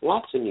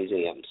 lots of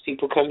museums.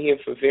 People come here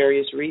for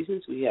various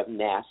reasons. We have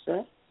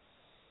NASA.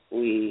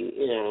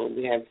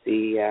 We have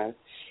the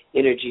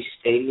Energy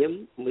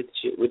Stadium,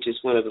 which is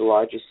one of the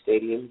largest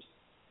stadiums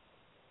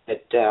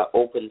that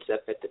opens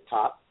up at the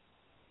top.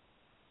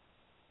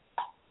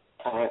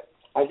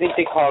 I think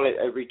they call it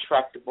a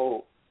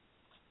retractable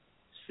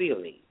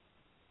ceiling.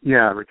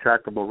 Yeah,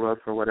 retractable roof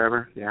or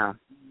whatever. Yeah.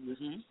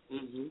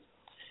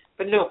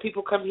 But no,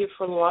 people come here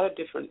for a lot of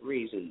different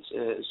reasons.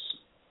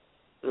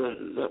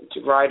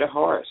 To ride a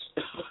horse.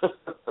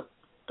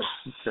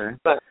 Okay.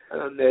 But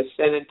there's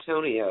San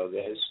Antonio.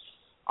 There's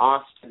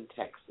Austin,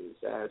 Texas.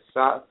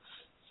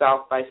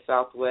 South by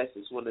Southwest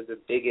is one of the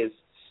biggest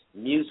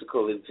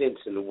musical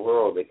events in the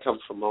world. They come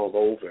from all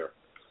over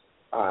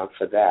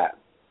for that.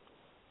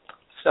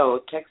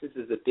 So Texas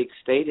is a big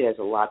state. It has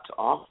a lot to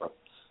offer.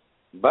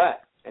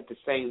 But at the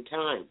same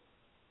time,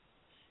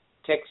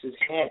 Texas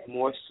had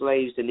more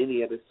slaves than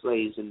any other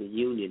slaves in the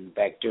Union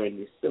back during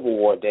the Civil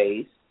War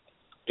days,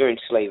 during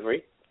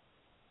slavery.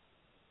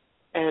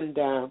 And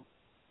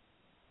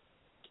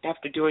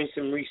after doing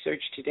some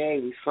research today,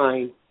 we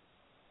find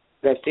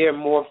that there are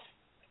more,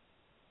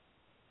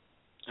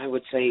 I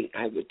would tend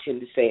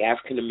to say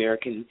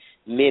African-American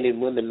men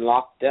and women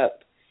locked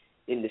up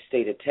in the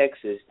state of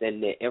Texas than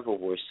there ever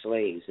were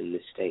slaves in the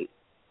state.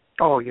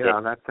 Oh,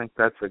 yeah, I think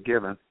that's a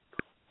given.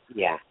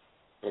 Yeah.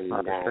 And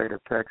not the state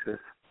of Texas.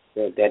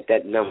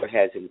 That number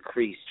has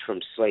increased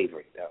from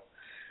slavery,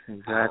 though.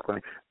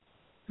 Exactly.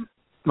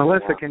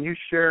 Melissa, can you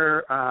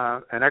share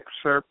an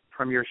excerpt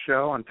from your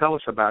show and tell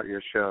us about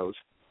your shows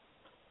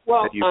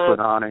that you put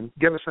on, and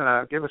give us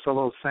a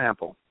little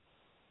sample.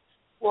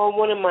 Well,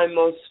 one of my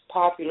most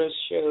popular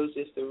shows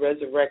is The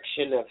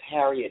Resurrection of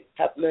Harriet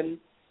Tubman.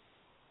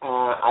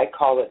 I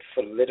call it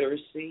For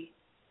Literacy.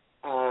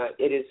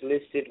 It is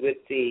listed with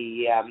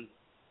the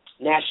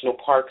National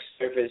Park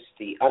Service,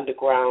 the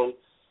Underground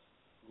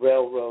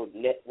Railroad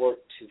Network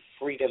to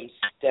Freedom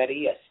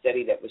Study, a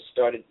study that was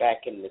started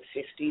back in the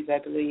 50s, I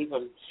believe.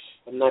 I'm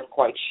not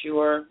quite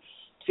sure.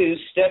 To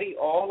study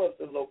all of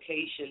the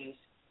locations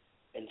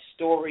and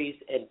stories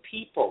and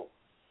people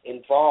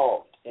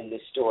involved in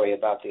this story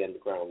about the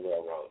Underground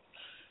Railroad.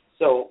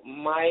 So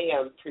my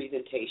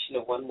presentation,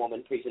 a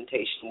one-woman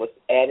presentation, was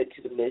added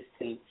to the list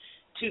in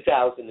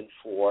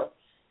 2004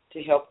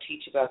 to help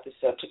teach about the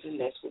subject, and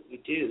that's what we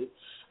do,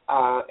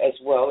 as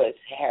well as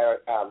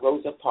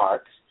Rosa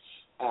Parks,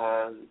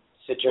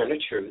 Sojourner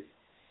Truth,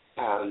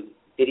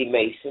 Biddy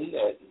Mason,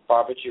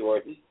 Barbara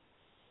Jordan,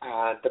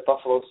 the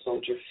Buffalo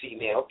Soldier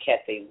female,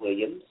 Cathay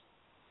Williams,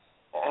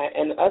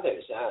 and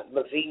others,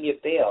 Lavinia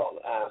Bell,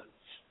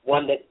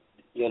 one that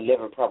you'll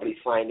never probably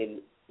find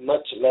in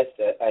much less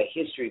a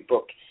history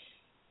book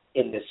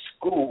in the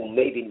school,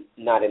 maybe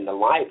not in the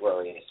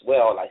library as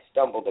well. I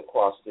stumbled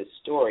across this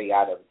story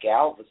out of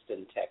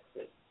Galveston,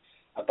 Texas,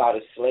 about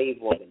a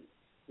slave woman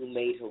who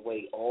made her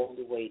way all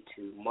the way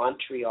to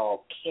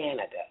Montreal,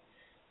 Canada,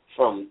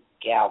 from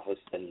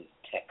Galveston,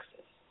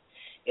 Texas.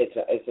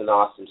 It's an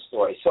awesome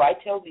story. So I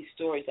tell these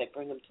stories, I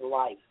bring them to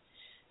life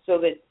so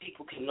that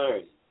people can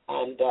learn,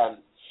 and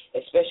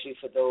especially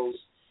for those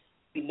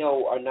we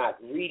know are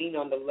not reading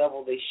on the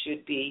level they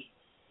should be.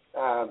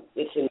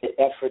 It's an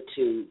effort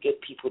to get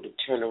people to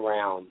turn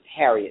around.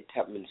 Harriet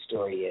Tubman's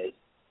story is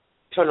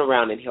turn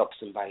around and help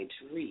somebody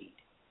to read.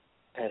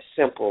 A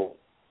simple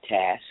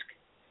task,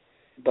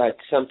 but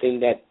something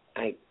that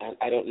I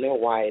don't know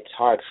why it's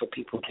hard for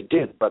people to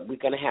do, but we're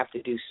going to have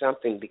to do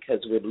something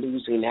because we're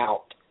losing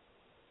out.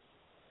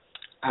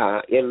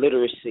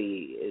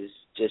 Illiteracy is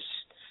just,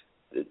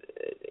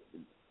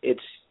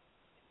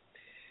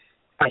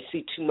 I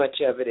see too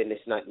much of it, and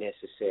it's not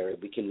necessary.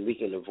 We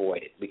can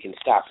avoid it. We can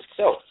stop it.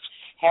 So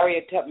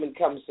Harriet Tubman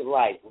comes to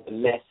light with a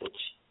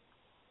message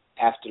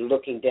after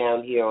looking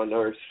down here on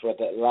Earth for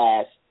the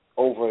last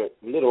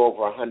little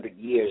over 100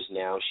 years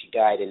now. She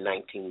died in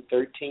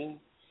 1913,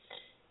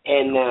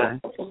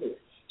 and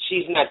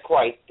she's not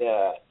quite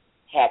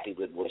happy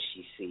with what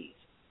she sees.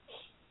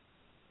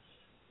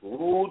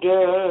 Oh,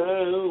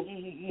 down,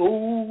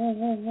 Moses,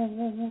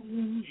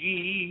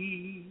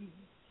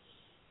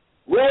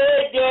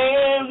 way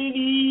down in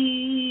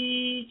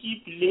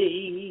Egypt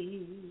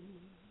lane,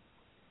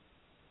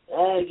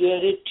 I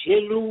gotta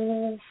tell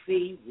old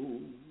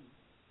Pharaoh,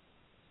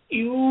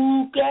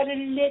 you gotta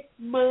let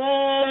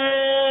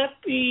my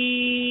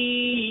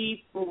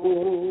people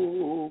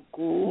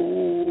go.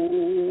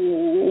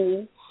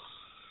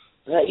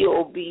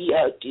 You'll be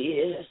out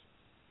there,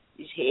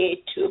 his head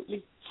took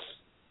me.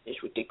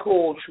 That's what they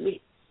called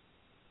me,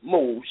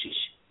 Moses.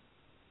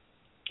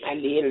 I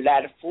led a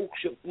lot of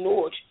folks up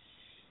north,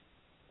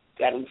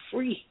 got them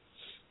free.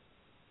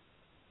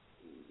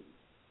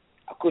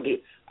 I could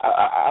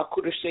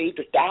have saved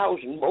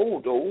 1,000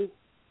 more though,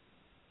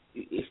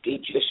 if they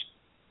just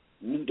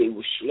knew they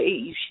were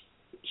slaves.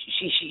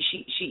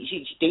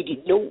 They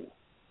didn't know.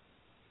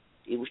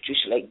 It was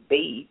just like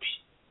babes.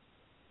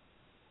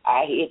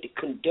 I had to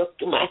conduct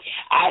them. I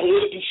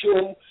had to show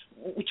them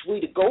which way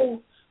to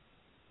go.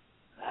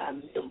 I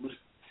remember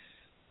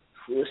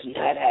first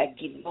night I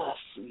get my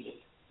freedom.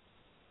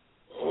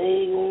 I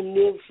ain't gonna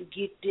never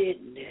forget that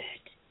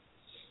night.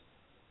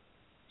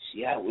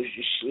 See, I was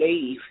a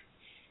slave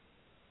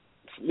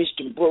for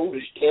Mr.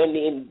 Broders down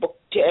there in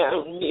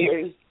Bucktown,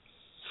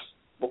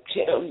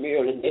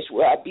 Maryland. That's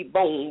where I be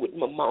born with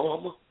my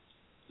mama,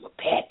 my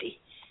pappy,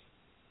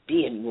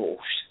 Ben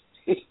Ross.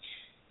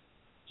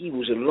 He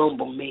was a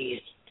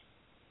lumberman.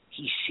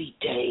 He see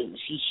things.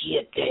 He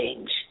hear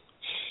things.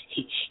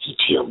 He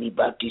tell me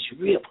about this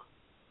river.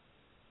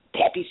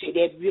 Pappy said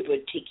that river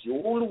take you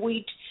all the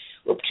way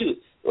up to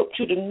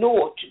the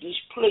north to this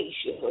place.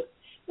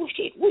 What's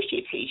that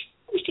place?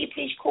 What's that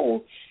place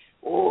called?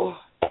 Oh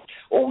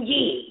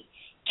yeah,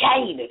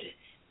 Canada.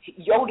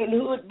 Y'all done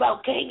heard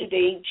about Canada,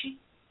 ain't you?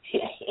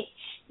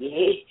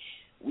 Yeah,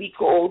 we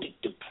called it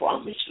the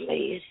Promised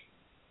Land.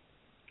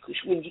 'Cause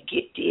when you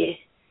get there,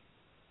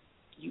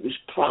 you was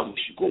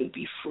promised you're gonna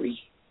be free.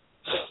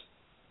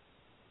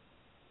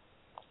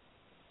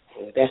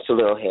 That's a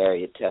little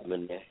Harriet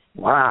Tubman there.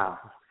 Wow.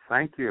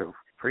 Thank you.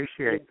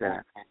 Appreciate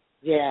that.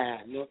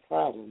 Yeah, no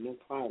problem.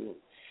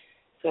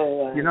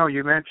 So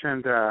you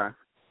mentioned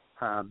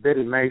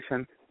Biddy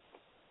Mason.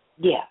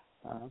 Yeah.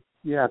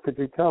 Could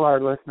you tell our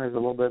listeners a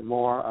little bit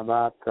more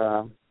about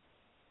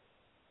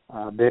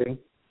Biddy?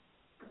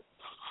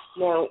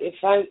 Now, if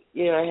I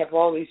have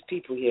all these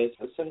people here,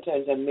 so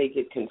sometimes I may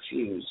get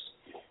confused.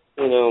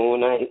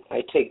 When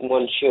I take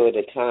one show at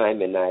a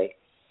time and I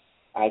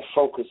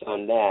focus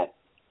on that.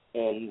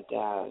 And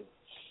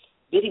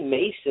Biddy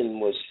Mason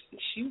was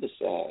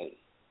a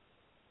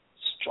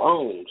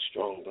strong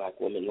black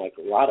woman, like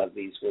a lot of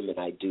these women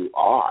I do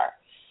are.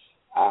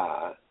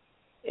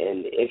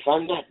 And if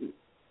I'm not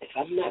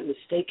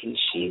mistaken,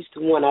 she's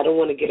the one. I don't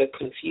want to get her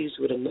confused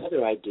with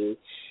another I do.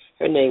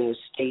 Her name was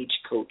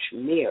Stagecoach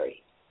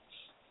Mary.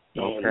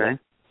 And okay.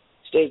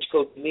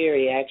 Stagecoach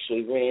Mary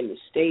actually ran the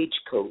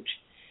stagecoach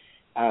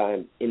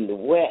in the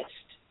west,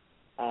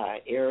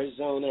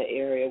 Arizona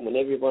area, when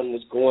everyone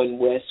was going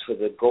west for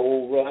the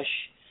gold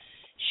rush.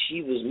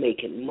 She was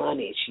making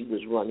money. She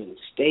was running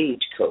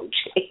stagecoach.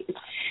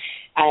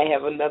 I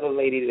have another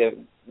lady that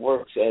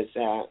works as,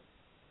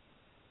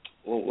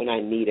 when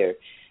I need her,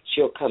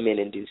 she'll come in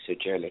and do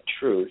Sojourner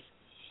Truth.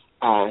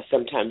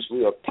 Sometimes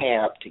we'll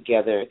pair up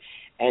together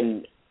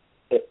and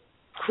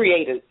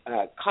create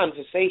a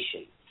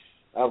conversation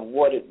of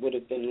what it would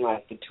have been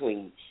like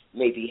between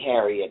maybe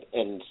Harriet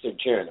and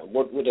Sojourner.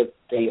 What would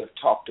they have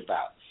talked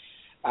about?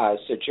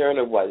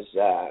 Sojourner was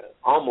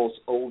almost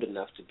old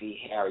enough to be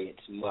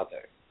Harriet's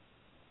mother,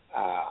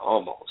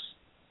 almost.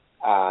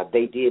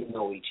 They did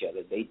know each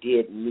other. They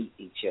did meet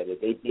each other.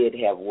 They did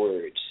have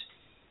words.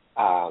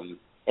 And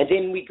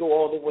then we go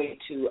all the way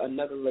to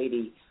another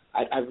lady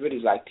I'd really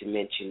like to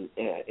mention,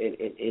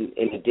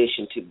 in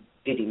addition to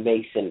Biddy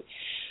Mason.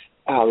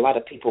 A lot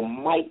of people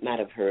might not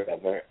have heard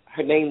of her.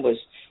 Her name was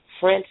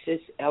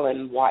Frances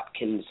Ellen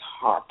Watkins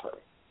Harper.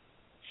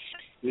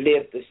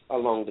 Lived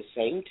along the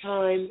same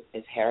time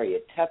as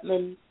Harriet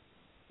Tubman,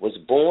 was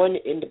born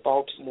in the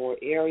Baltimore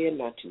area,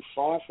 not too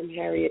far from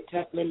Harriet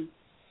Tubman,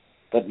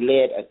 but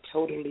led a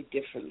totally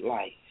different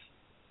life.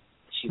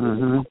 She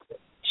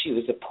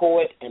was a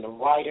poet and a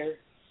writer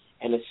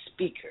and a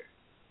speaker.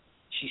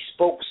 She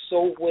spoke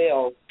so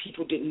well,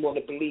 people didn't want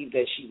to believe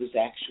that she was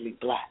actually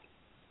black.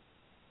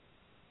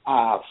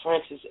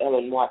 Frances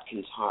Ellen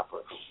Watkins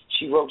Harper.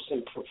 She wrote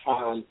some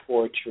profound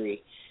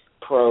poetry,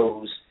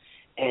 prose,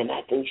 and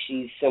I think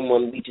she's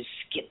someone we just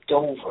skipped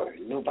over.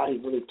 Nobody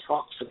really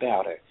talks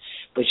about her,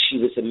 but she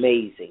was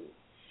amazing,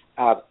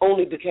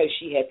 only because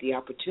she had the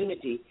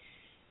opportunity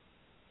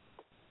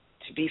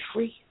to be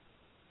free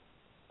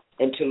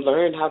and to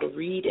learn how to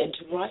read and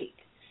to write,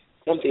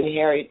 something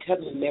Harriet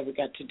Tubman never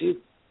got to do.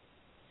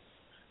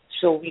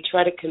 So we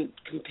try to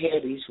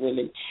compare these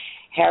women.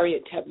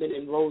 Harriet Tubman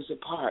and Rosa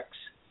Parks,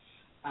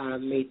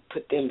 may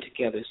put them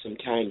together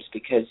sometimes,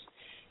 because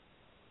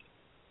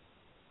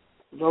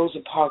Rosa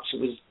Parks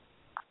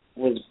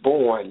was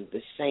born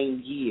the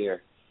same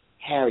year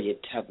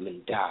Harriet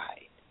Tubman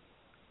died.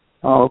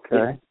 Oh,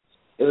 okay.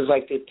 It was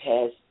like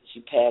she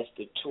passed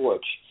the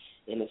torch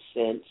in a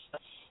sense,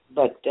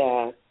 but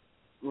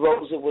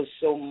Rosa was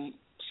so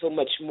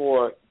much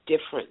more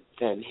different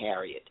than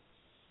Harriet.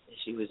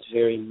 She was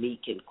very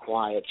meek and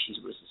quiet. She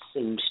was a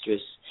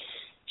seamstress.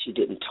 She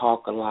didn't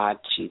talk a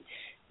lot. She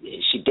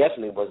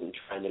definitely wasn't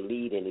trying to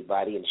lead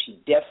anybody, and she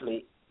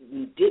definitely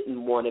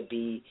didn't want to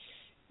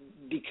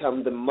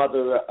become the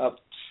mother of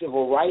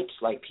civil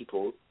rights like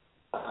people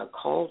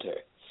called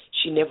her.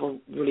 She never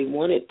really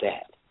wanted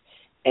that,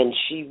 and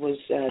she was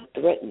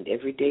threatened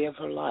every day of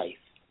her life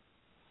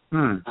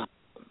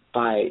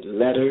by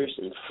letters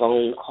and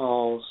phone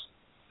calls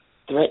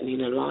threatening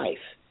her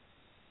life.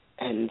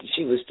 And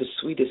she was the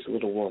sweetest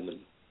little woman.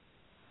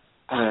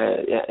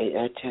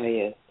 I tell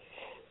you,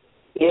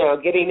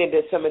 getting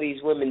into some of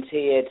these women's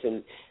heads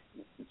and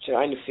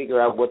trying to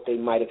figure out what they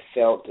might have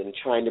felt and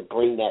trying to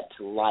bring that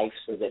to life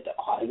so that the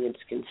audience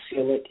can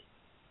feel it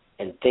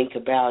and think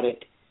about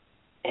it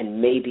and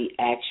maybe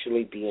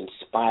actually be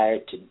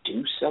inspired to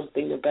do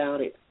something about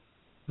it.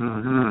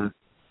 Mm-hmm.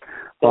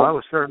 Well, I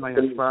was certainly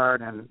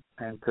inspired and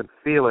could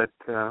feel it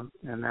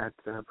in that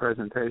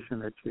presentation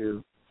that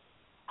you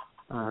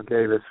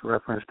gave us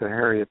reference to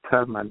Harriet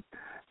Tubman.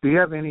 Do you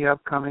have any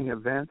upcoming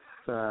events?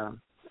 And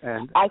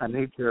I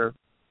need your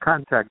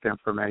contact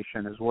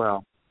information as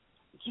well.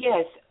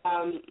 Yes.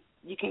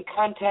 You can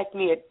contact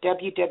me at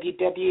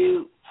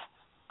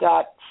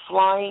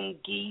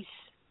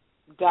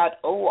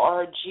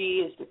www.flyinggeese.org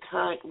is the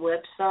current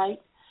website,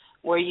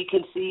 where you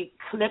can see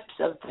clips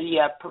of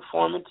the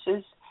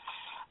performances.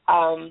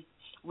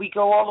 We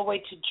go all the way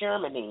to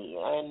Germany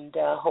and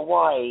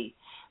Hawaii,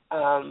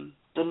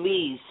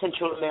 Belize,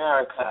 Central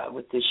America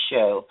with this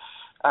show,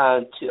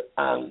 to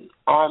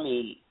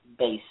Army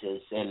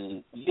bases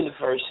and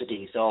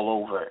universities all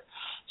over.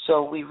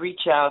 So we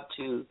reach out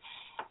to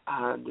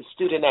the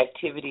student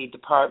activity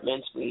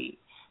departments. We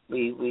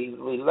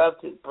love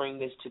to bring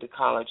this to the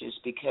colleges,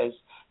 because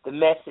the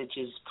message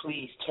is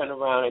please turn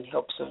around and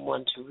help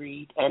someone to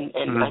read. And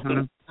I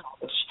think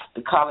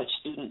the college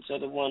students are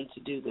the ones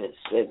to do this.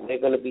 They're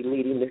going to be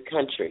leading the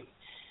country.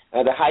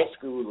 The high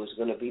school is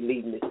going to be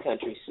leading this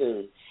country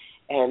soon.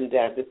 And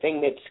the thing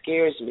that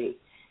scares me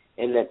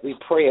and that we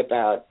pray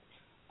about,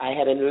 I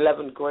had an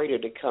 11th grader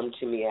to come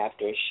to me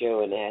after a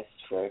show and ask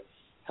for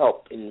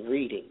help in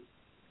reading.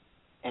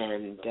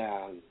 And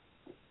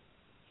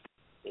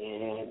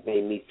it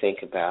made me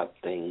think about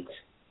things.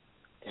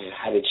 And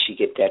how did she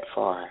get that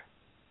far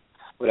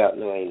without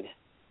knowing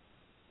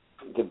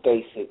the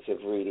basics of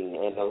reading?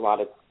 And a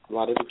lot of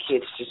the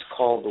kids just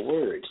call the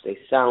words. They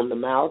sound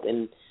them out,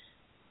 and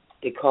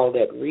they call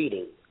that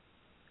reading.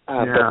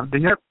 Yeah.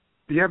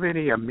 Do you have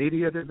any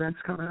immediate events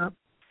coming up?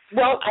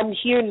 Well, I'm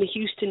here in the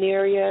Houston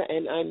area,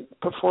 and I'm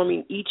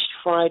performing each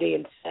Friday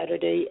and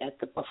Saturday at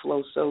the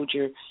Buffalo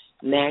Soldier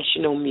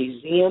National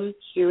Museum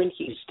here in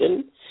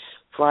Houston.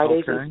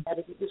 Fridays and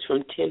Saturdays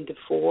from 10 to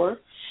 4.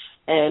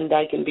 And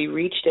I can be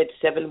reached at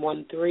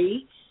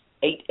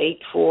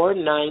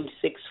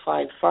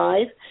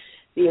 713-884-9655.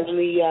 The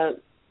only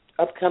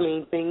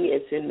upcoming thing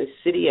is in the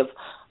city of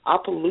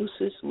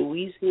Opelousas,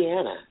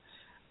 Louisiana.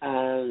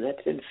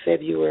 That's in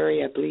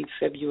February, I believe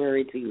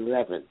February the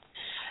 11th.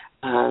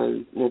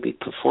 We'll be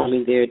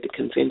performing there at the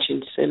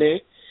Convention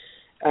Center.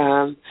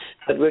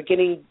 But we're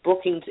getting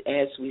bookings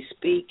as we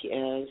speak,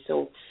 and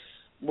so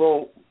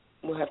we'll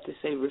have to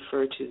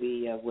refer to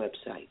the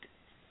website.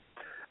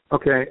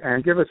 Okay,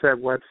 and give us that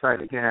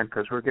website again,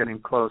 because we're getting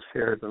close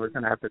here, but we're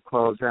going to have to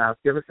close out.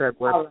 Give us that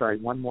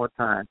website one more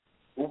time.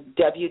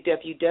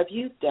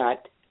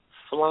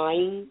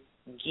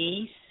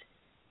 www.flyinggeese,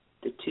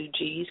 the two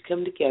G's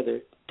come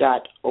together,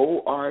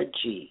 .org.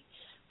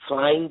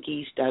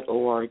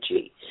 Flyinggeese.org.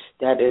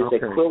 That is a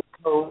quilt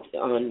code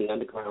on the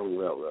Underground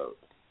Railroad.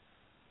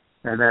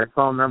 And that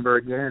phone number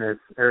again is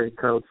area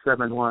code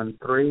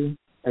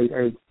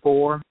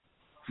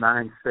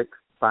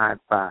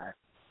 713-884-9655.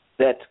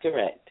 That's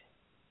correct.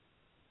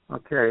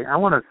 Okay, I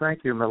want to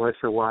thank you,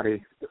 Melissa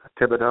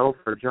Waddy-Thibodeaux,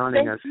 for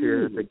joining us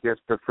here at the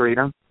Gift of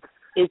Freedom.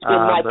 It's been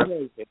my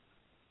pleasure.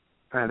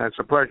 And it's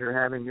a pleasure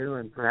having you,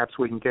 and perhaps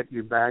we can get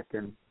you back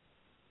and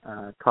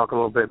talk a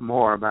little bit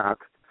more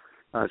about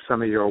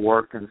some of your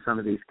work and some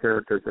of these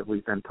characters that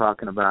we've been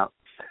talking about.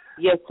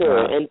 Yes,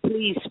 sir. And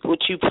please,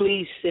 would you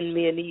please send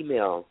me an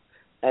email?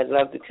 I'd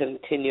love to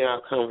continue our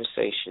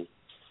conversation.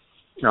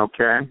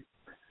 Okay.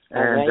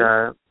 And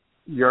right.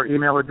 Your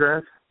email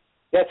address?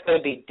 That's going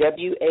to be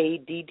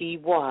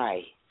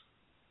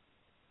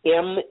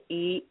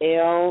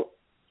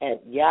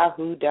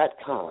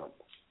waddymel@yahoo.com.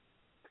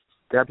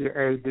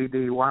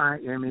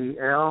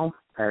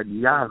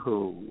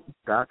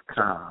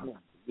 waddymel@yahoo.com.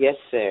 Yes,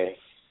 sir.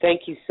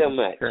 Thank you so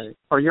much. Okay.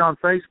 Oh, you're on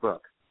Facebook?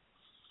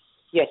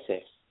 Yes,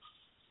 sir.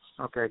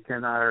 Okay.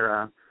 Can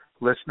our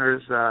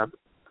listeners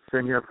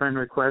send you a friend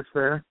request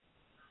there?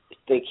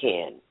 They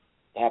can.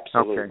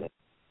 Absolutely. Okay.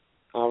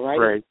 All right.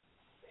 Great.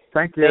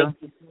 Thank you.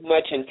 Thank you so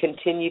much, and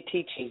continue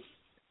teaching.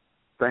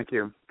 Thank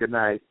you. Good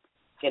night.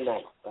 Good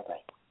night.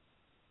 Bye-bye.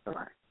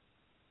 Bye-bye.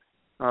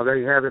 Well, there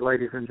you have it,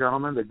 ladies and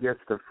gentlemen, the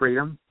Gift of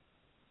Freedom.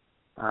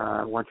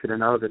 I want you to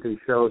know that these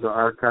shows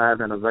are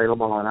archived and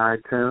available on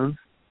iTunes.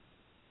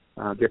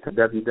 Get to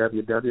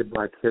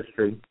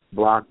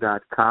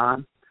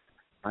www.blackhistoryblog.com.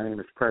 My name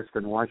is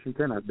Preston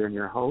Washington. I've been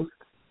your host.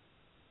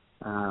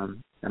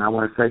 And I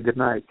want to say good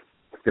night.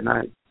 Good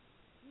night.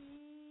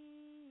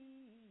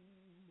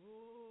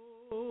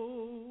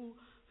 Oh,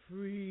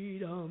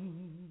 freedom.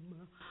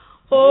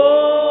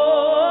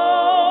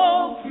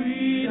 Oh,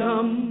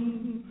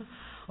 freedom.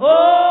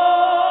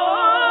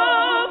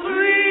 Oh,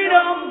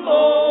 freedom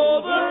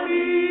over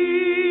me.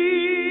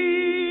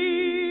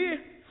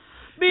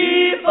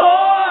 Before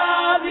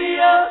I be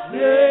a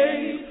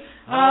slave,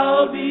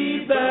 I'll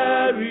be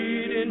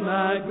buried in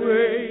my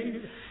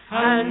grave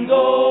and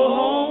go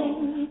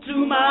home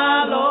to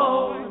my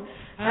Lord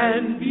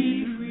and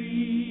be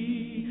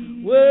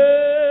free.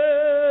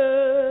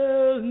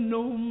 Well,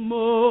 no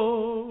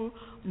more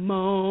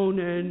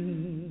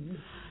moaning,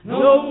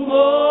 no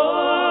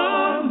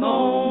more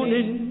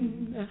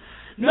moaning,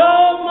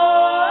 no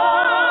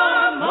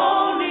more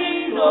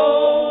moaning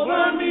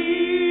over me.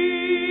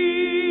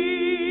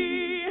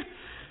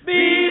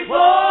 Before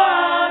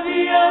I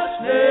be a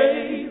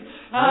slave,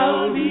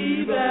 I'll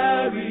be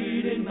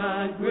buried in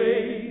my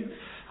grave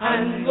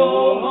and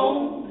go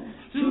home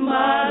to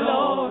my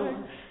Lord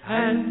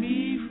and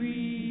be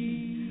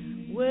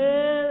free.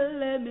 Well,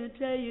 let me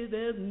tell you,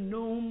 there's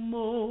no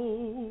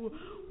more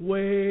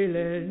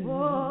wailing,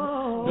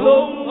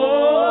 no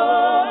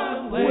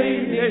more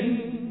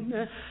wailing,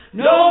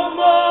 no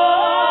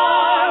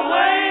more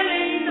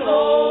wailing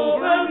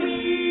over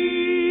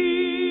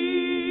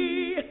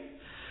me.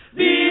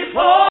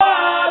 Before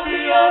I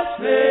be a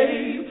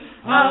slave,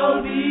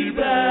 I'll be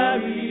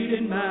buried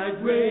in my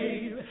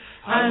grave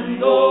and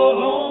go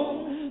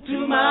home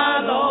to my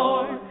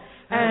Lord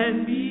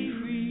and be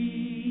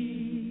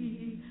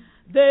free.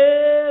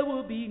 There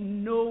will be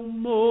no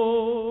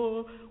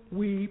more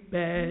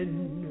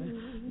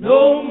weeping,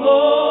 no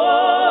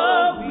more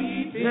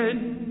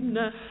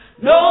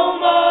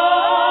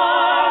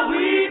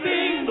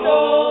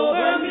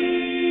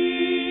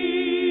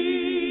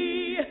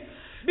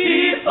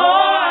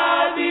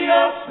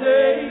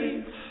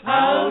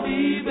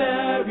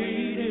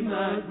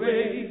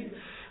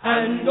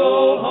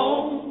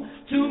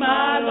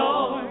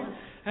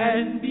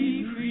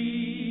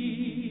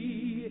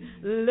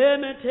let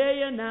me tell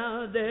you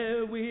now,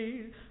 there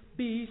will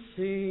be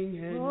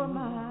singing. Oh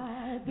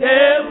my,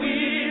 there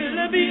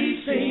will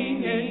be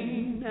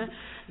singing.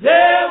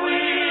 There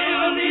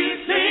will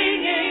be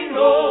singing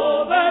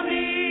over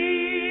me.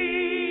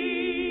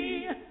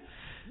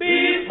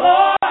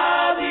 Before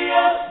I'll be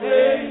a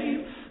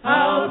slave,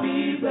 I'll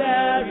be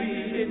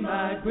buried in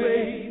my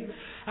grave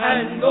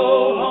and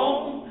go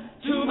home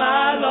to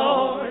my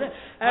Lord,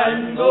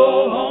 and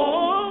go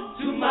home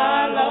to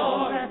my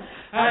Lord,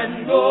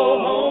 and go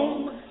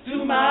home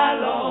to my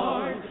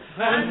Lord,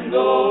 and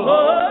go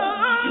home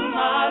to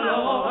my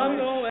Lord,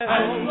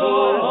 and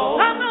go home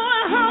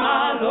to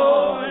my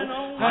Lord,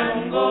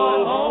 and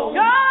go home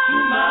to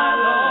my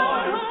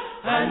Lord,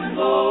 and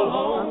go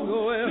home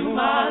to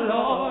my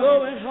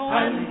Lord,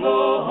 and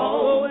go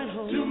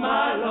home to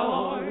my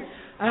Lord,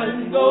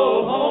 and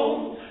go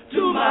home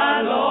to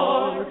my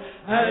Lord,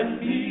 and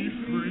be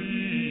free.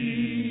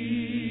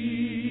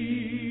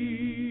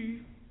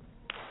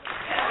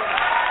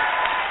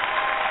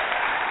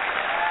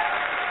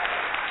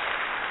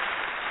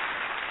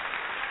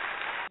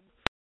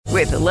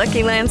 With the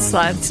Lucky Land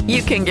Slots,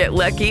 you can get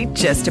lucky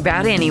just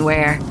about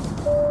anywhere.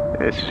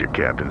 This is your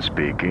captain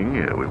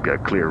speaking. We've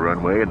got clear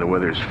runway and the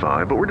weather's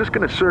fine, but we're just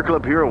going to circle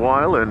up here a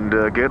while and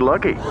get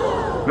lucky.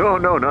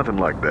 No, nothing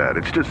like that.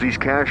 It's just these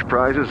cash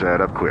prizes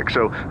add up quick.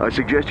 So I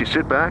suggest you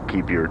sit back,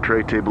 keep your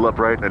tray table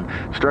upright, and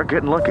start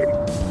getting lucky.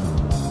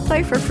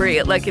 Play for free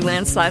at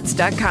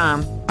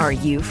LuckyLandSlots.com. Are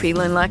you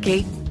feeling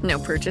lucky? No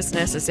purchase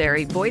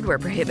necessary. Void where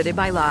prohibited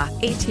by law.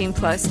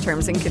 18+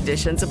 terms and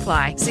conditions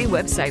apply. See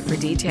website for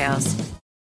details.